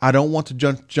 I don't want to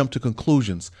jump to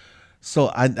conclusions.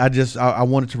 So I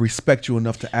wanted to respect you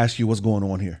enough to ask you what's going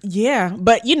on here. Yeah,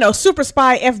 but you know, super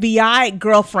spy FBI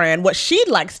girlfriend, what she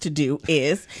likes to do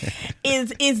is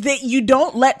that you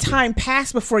don't let time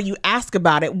pass before you ask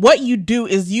about it. What you do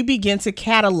is you begin to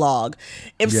catalog.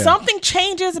 If something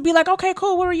changes, be like, okay,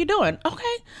 cool. What are you doing?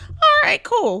 Okay, all right,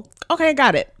 cool. Okay,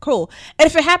 got it. Cool. And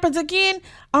if it happens again,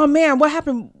 oh man, what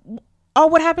happened? Oh,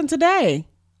 what happened today?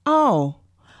 Oh.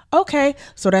 Okay,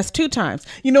 so that's 2 times.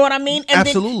 You know what I mean? And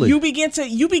absolutely. Then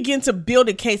you begin to build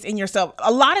a case in yourself.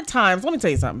 A lot of times, let me tell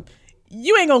you something.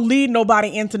 You ain't gonna lead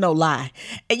nobody into no lie.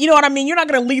 And you know what I mean? You're not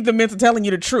gonna lead them into telling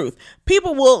you the truth.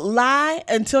 People will lie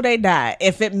until they die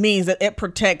if it means that it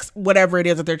protects whatever it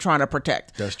is that they're trying to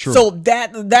protect. That's true. So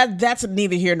that's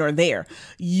neither here nor there.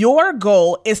 Your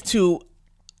goal is to,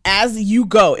 as you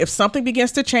go, if something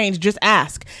begins to change, just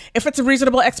ask. If it's a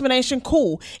reasonable explanation,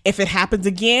 cool. If it happens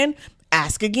again,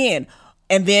 ask again,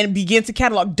 and then begin to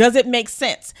catalog. Does it make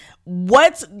sense?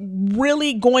 What's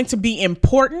really going to be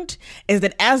important is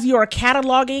that as you are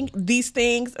cataloging these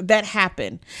things that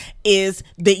happen, is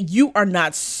that you are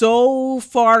not so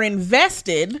far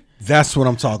invested That's what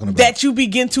I'm talking about. That you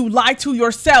begin to lie to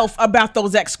yourself about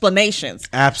those explanations.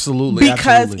 Absolutely.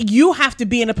 Because you have to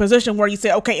be in a position where you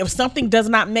say, okay, if something does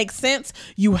not make sense,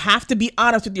 you have to be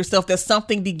honest with yourself that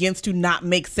something begins to not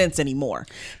make sense anymore.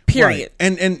 Period.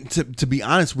 Right. And to be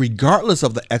honest, regardless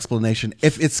of the explanation,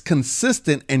 if it's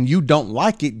consistent and you don't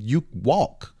like it, you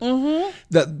walk. Mm-hmm.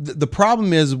 The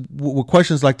problem is with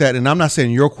questions like that, and I'm not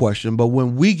saying your question, but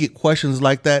when we get questions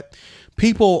like that,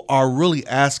 people are really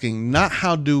asking not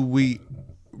how do we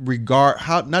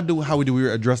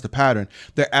address the pattern.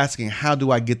 They're asking, how do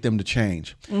I get them to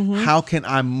change? Mm-hmm. How can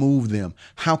I move them?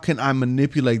 How can I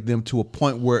manipulate them to a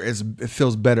point where it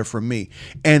feels better for me?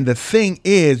 And the thing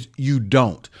is, you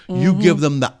don't. Mm-hmm. You give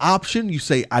them the option. You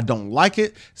say, I don't like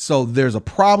it, so there's a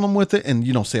problem with it. And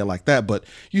you don't say it like that, but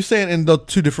you say it in the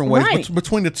two different ways. Right.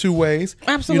 Between the two ways.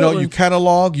 Absolutely. You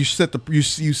catalog, you see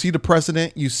the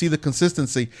precedent, you see the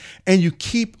consistency, and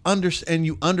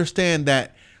you understand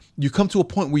that you come to a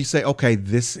point where you say, okay,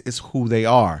 this is who they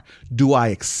are. Do I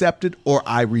accept it or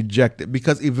I reject it?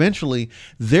 Because eventually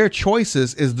their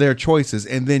choices is their choices.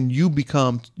 And then you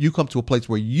come to a place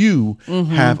where you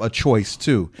have a choice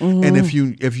too. Mm-hmm. And if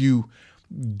you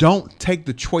don't take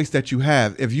the choice that you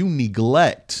have, if you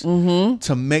neglect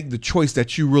to make the choice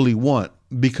that you really want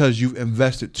because you've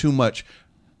invested too much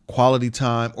quality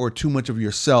time or too much of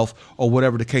yourself or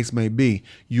whatever the case may be,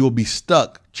 you'll be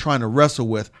stuck trying to wrestle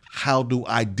with, how do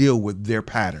I deal with their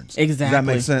patterns? Exactly. Does that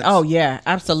make sense? Oh, yeah,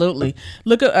 absolutely.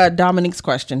 Look at Dominique's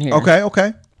question here.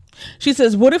 Okay. She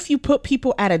says, what if you put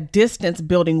people at a distance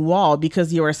building wall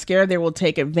because you are scared they will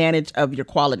take advantage of your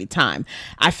quality time?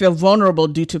 I feel vulnerable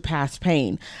due to past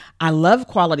pain. I love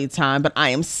quality time, but I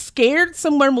am scared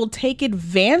someone will take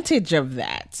advantage of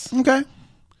that. Okay.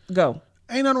 Go.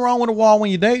 Ain't nothing wrong with a wall when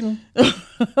you're dating.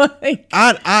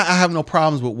 I have no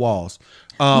problems with walls.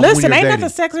 Listen, ain't nothing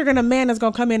sexier than a man that's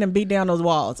going to come in and beat down those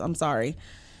walls. I'm sorry.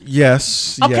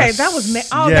 Yes. Okay, yes, that was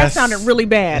that sounded really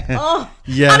bad. Oh,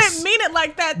 yes. I didn't mean it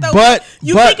like that though. But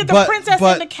think of the princess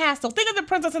in the castle. Think of the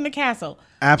princess in the castle.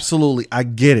 Absolutely, I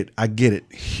get it.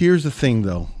 Here's the thing,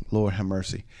 though. Lord have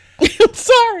mercy. I'm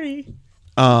sorry.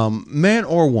 Man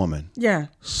or woman. Yeah.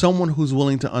 Someone who's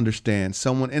willing to understand.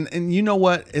 Someone, and you know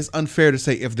what? It's unfair to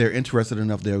say if they're interested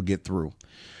enough, they'll get through.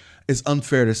 It's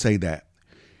unfair to say that.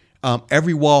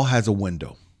 Every wall has a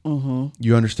window. Mm-hmm.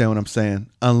 You understand what I'm saying?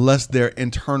 Unless they're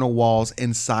internal walls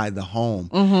inside the home.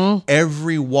 Mm-hmm.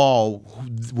 Every wall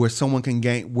where someone can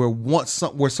gain, where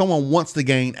someone wants to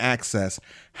gain access,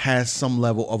 has some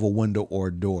level of a window or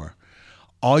a door.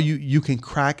 All you can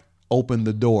crack open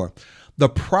the door. The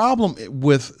problem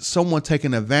with someone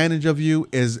taking advantage of you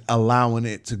is allowing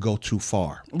it to go too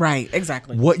far. Right,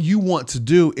 exactly. What you want to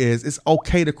do is, it's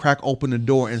okay to crack open the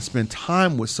door and spend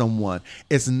time with someone.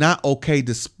 It's not okay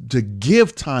to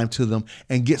give time to them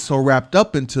and get so wrapped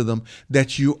up into them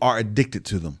that you are addicted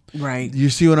to them. Right. You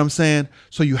see what I'm saying?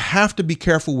 So you have to be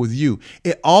careful with you.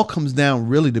 It all comes down,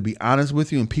 really, to be honest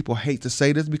with you, and people hate to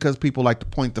say this because people like to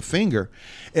point the finger.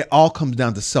 It all comes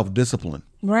down to self-discipline.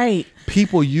 Right.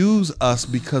 People use us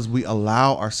because we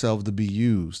allow ourselves to be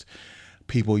used.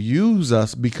 People use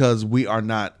us because we are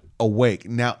not awake.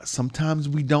 Now, sometimes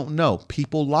we don't know.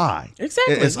 People lie.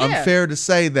 Exactly. It's unfair to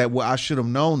say that, well, I should have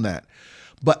known that.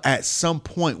 But at some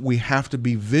point, we have to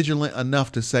be vigilant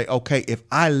enough to say, okay, if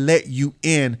I let you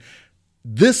in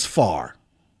this far,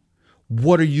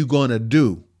 what are you going to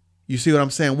do? You see what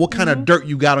I'm saying? What kind of dirt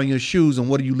you got on your shoes, and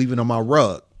what are you leaving on my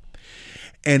rug?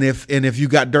 And if you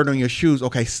got dirt on your shoes,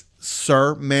 okay,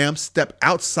 sir, ma'am, step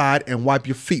outside and wipe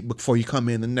your feet before you come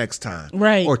in the next time.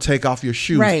 Right. Or take off your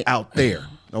shoes out there.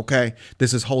 Okay,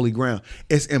 this is holy ground.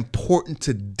 It's important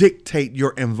to dictate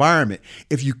your environment.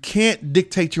 If you can't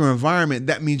dictate your environment,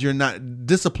 that means you're not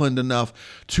disciplined enough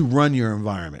to run your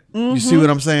environment. You see what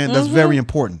I'm saying? That's very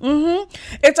important.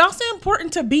 It's also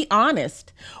important to be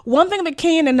honest. One thing that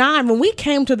Ken and I, when we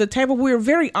came to the table, we were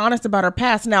very honest about our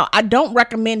past. Now, I don't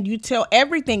recommend you tell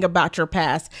everything about your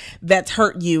past that's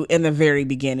hurt you in the very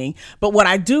beginning. But what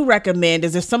I do recommend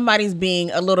is if somebody's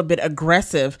being a little bit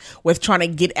aggressive with trying to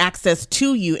get access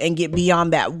to you and get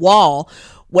beyond that wall,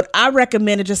 what I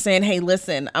recommend is just saying, hey,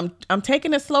 listen, I'm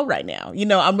taking it slow right now.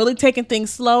 I'm really taking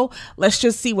things slow. Let's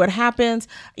just see what happens.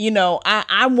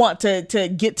 I want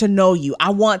to get to know you.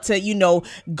 I want to,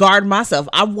 guard myself.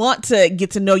 I want to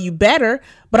get to know you better,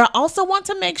 but I also want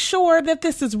to make sure that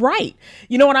this is right.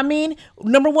 You know what I mean?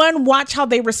 Number one, watch how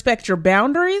they respect your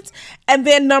boundaries. And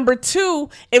then number two,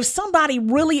 if somebody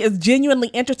really is genuinely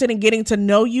interested in getting to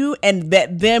know you and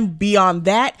that them beyond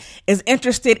that is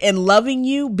interested in loving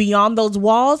you beyond those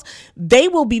walls, they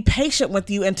will be patient with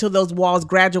you until those walls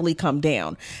gradually come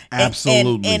down.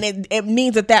 Absolutely. And it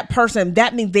means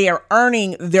that means they are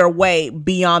earning their way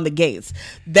beyond the gates.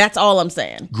 That's all I'm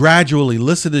saying. Gradually,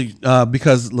 listen to,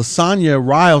 because Lasagna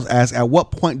Riles asks, at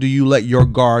what point do you let your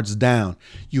guards down?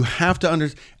 You have to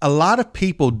understand, a lot of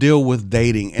people deal with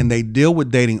dating and they deal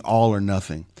with dating all or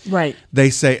nothing. Right. They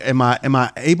say, am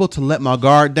I able to let my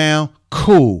guard down?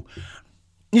 Cool.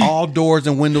 All doors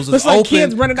and windows is like open.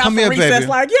 Kids running out Come for here, recess baby.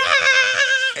 like,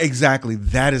 yeah. Exactly.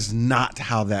 That is not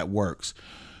how that works.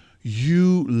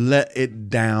 You let it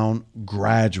down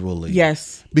gradually.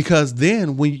 Yes. Because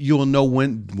then you'll know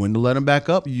when to let them back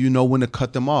up. You know when to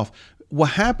cut them off.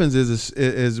 What happens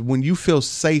is when you feel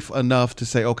safe enough to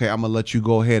say, okay, I'm going to let you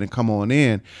go ahead and come on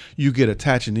in, you get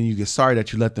attached and then you get sorry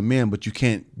that you let them in, but you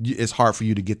can't, it's hard for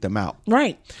you to get them out.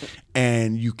 Right.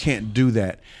 And you can't do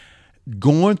that.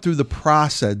 Going through the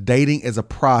process, dating is a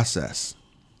process.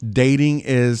 Dating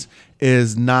is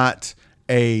not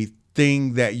a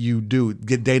thing that you do.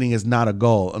 Dating is not a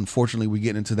goal. Unfortunately, we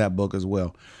get into that book as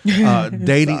well.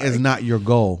 Dating is not your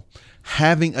goal.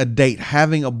 Having a date,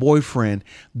 having a boyfriend,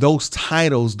 those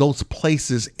titles, those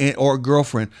places, or a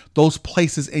girlfriend, those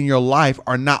places in your life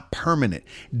are not permanent.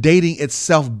 Dating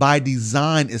itself by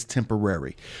design is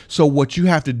temporary. So what you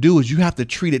have to do is you have to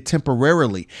treat it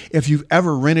temporarily. If you've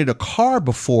ever rented a car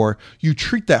before, you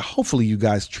treat that, hopefully you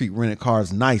guys treat rented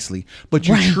cars nicely, but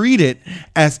you treat it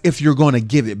as if you're going to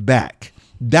give it back.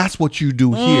 That's what you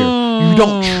do here. You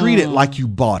don't treat it like you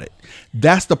bought it.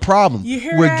 That's the problem.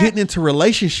 We're getting into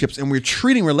relationships and we're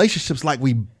treating relationships like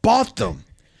we bought them.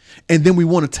 And then we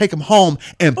want to take them home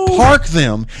and park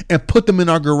them and put them in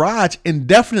our garage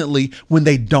indefinitely when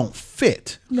they don't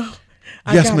fit. No.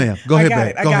 Yes, ma'am. Go ahead,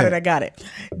 babe. I got it.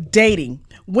 Dating.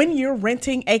 When you're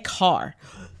renting a car,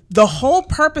 the whole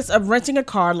purpose of renting a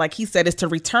car, like he said, is to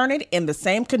return it in the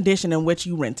same condition in which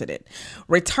you rented it.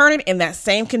 Return it in that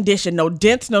same condition. No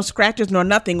dents, no scratches, no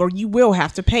nothing, or you will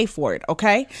have to pay for it,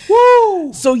 okay?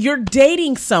 Woo! So you're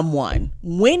dating someone.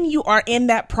 When you are in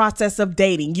that process of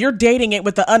dating, you're dating it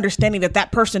with the understanding that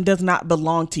that person does not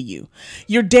belong to you.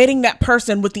 You're dating that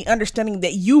person with the understanding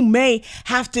that you may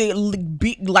have to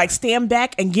stand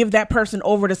back and give that person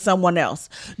over to someone else.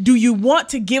 Do you want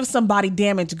to give somebody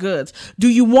damaged goods? Do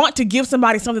you want to give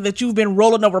somebody something that you've been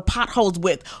rolling over potholes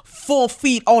with, full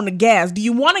feet on the gas? Do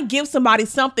you want to give somebody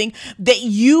something that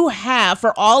you have,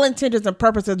 for all intents and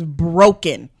purposes,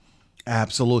 broken?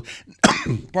 Absolutely.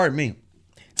 Pardon me.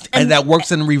 And that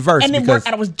works in reverse. And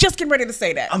I was just getting ready to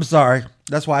say that. I'm sorry.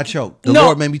 That's why I choked. The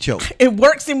Lord made me choke. It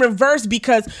works in reverse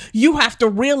because you have to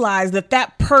realize that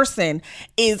that person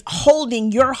is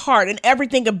holding your heart and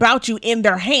everything about you in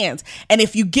their hands. And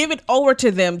if you give it over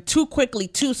to them too quickly,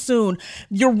 too soon,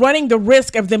 you're running the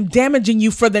risk of them damaging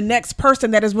you for the next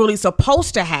person that is really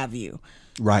supposed to have you.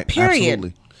 Right. Period.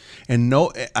 Absolutely. And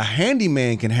a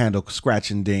handyman can handle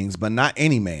scratch and dings, but not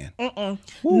any man.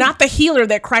 Not the healer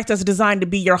that Christ has designed to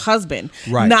be your husband.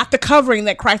 Right. Not the covering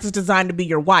that Christ has designed to be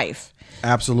your wife.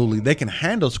 Absolutely. They can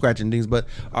handle scratch and dings, but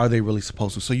are they really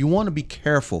supposed to? So you want to be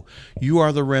careful. You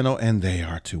are the rental and they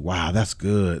are too. Wow, that's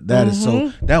good. That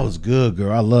was good,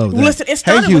 girl. I love that. Listen, it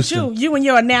started with you and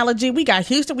your analogy. We got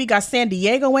Houston, we got San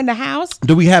Diego in the house.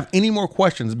 Do we have any more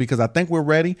questions? Because I think we're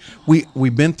ready.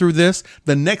 We've been through this.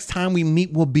 The next time we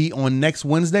meet will be on next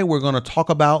Wednesday. We're going to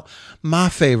talk about my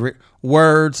favorite,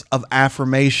 words of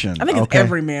affirmation. I think it's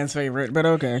every man's favorite, but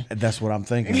okay. That's what I'm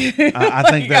thinking. I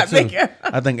think that too.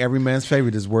 I think every man's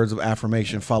favorite is words of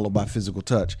affirmation followed by physical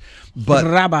touch. But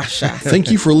thank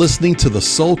you for listening to the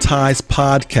Soul-Ties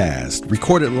podcast,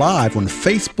 recorded live on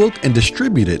Facebook and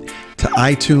distributed to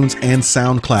iTunes and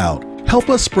SoundCloud. Help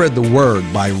us spread the word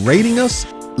by rating us,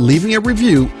 leaving a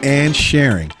review, and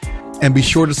sharing. And be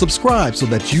sure to subscribe so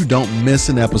that you don't miss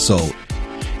an episode.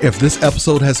 If this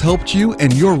episode has helped you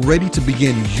and you're ready to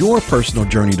begin your personal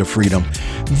journey to freedom,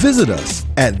 visit us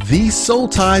at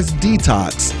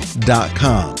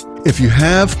thesoul-ties-detox.com. If you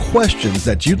have questions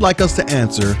that you'd like us to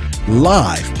answer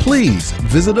live, please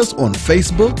visit us on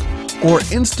Facebook or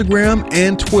Instagram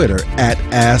and Twitter at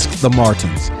Ask the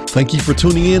Martins. Thank you for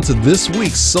tuning in to this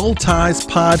week's Soul-Ties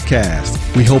podcast.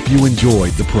 We hope you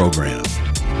enjoyed the program.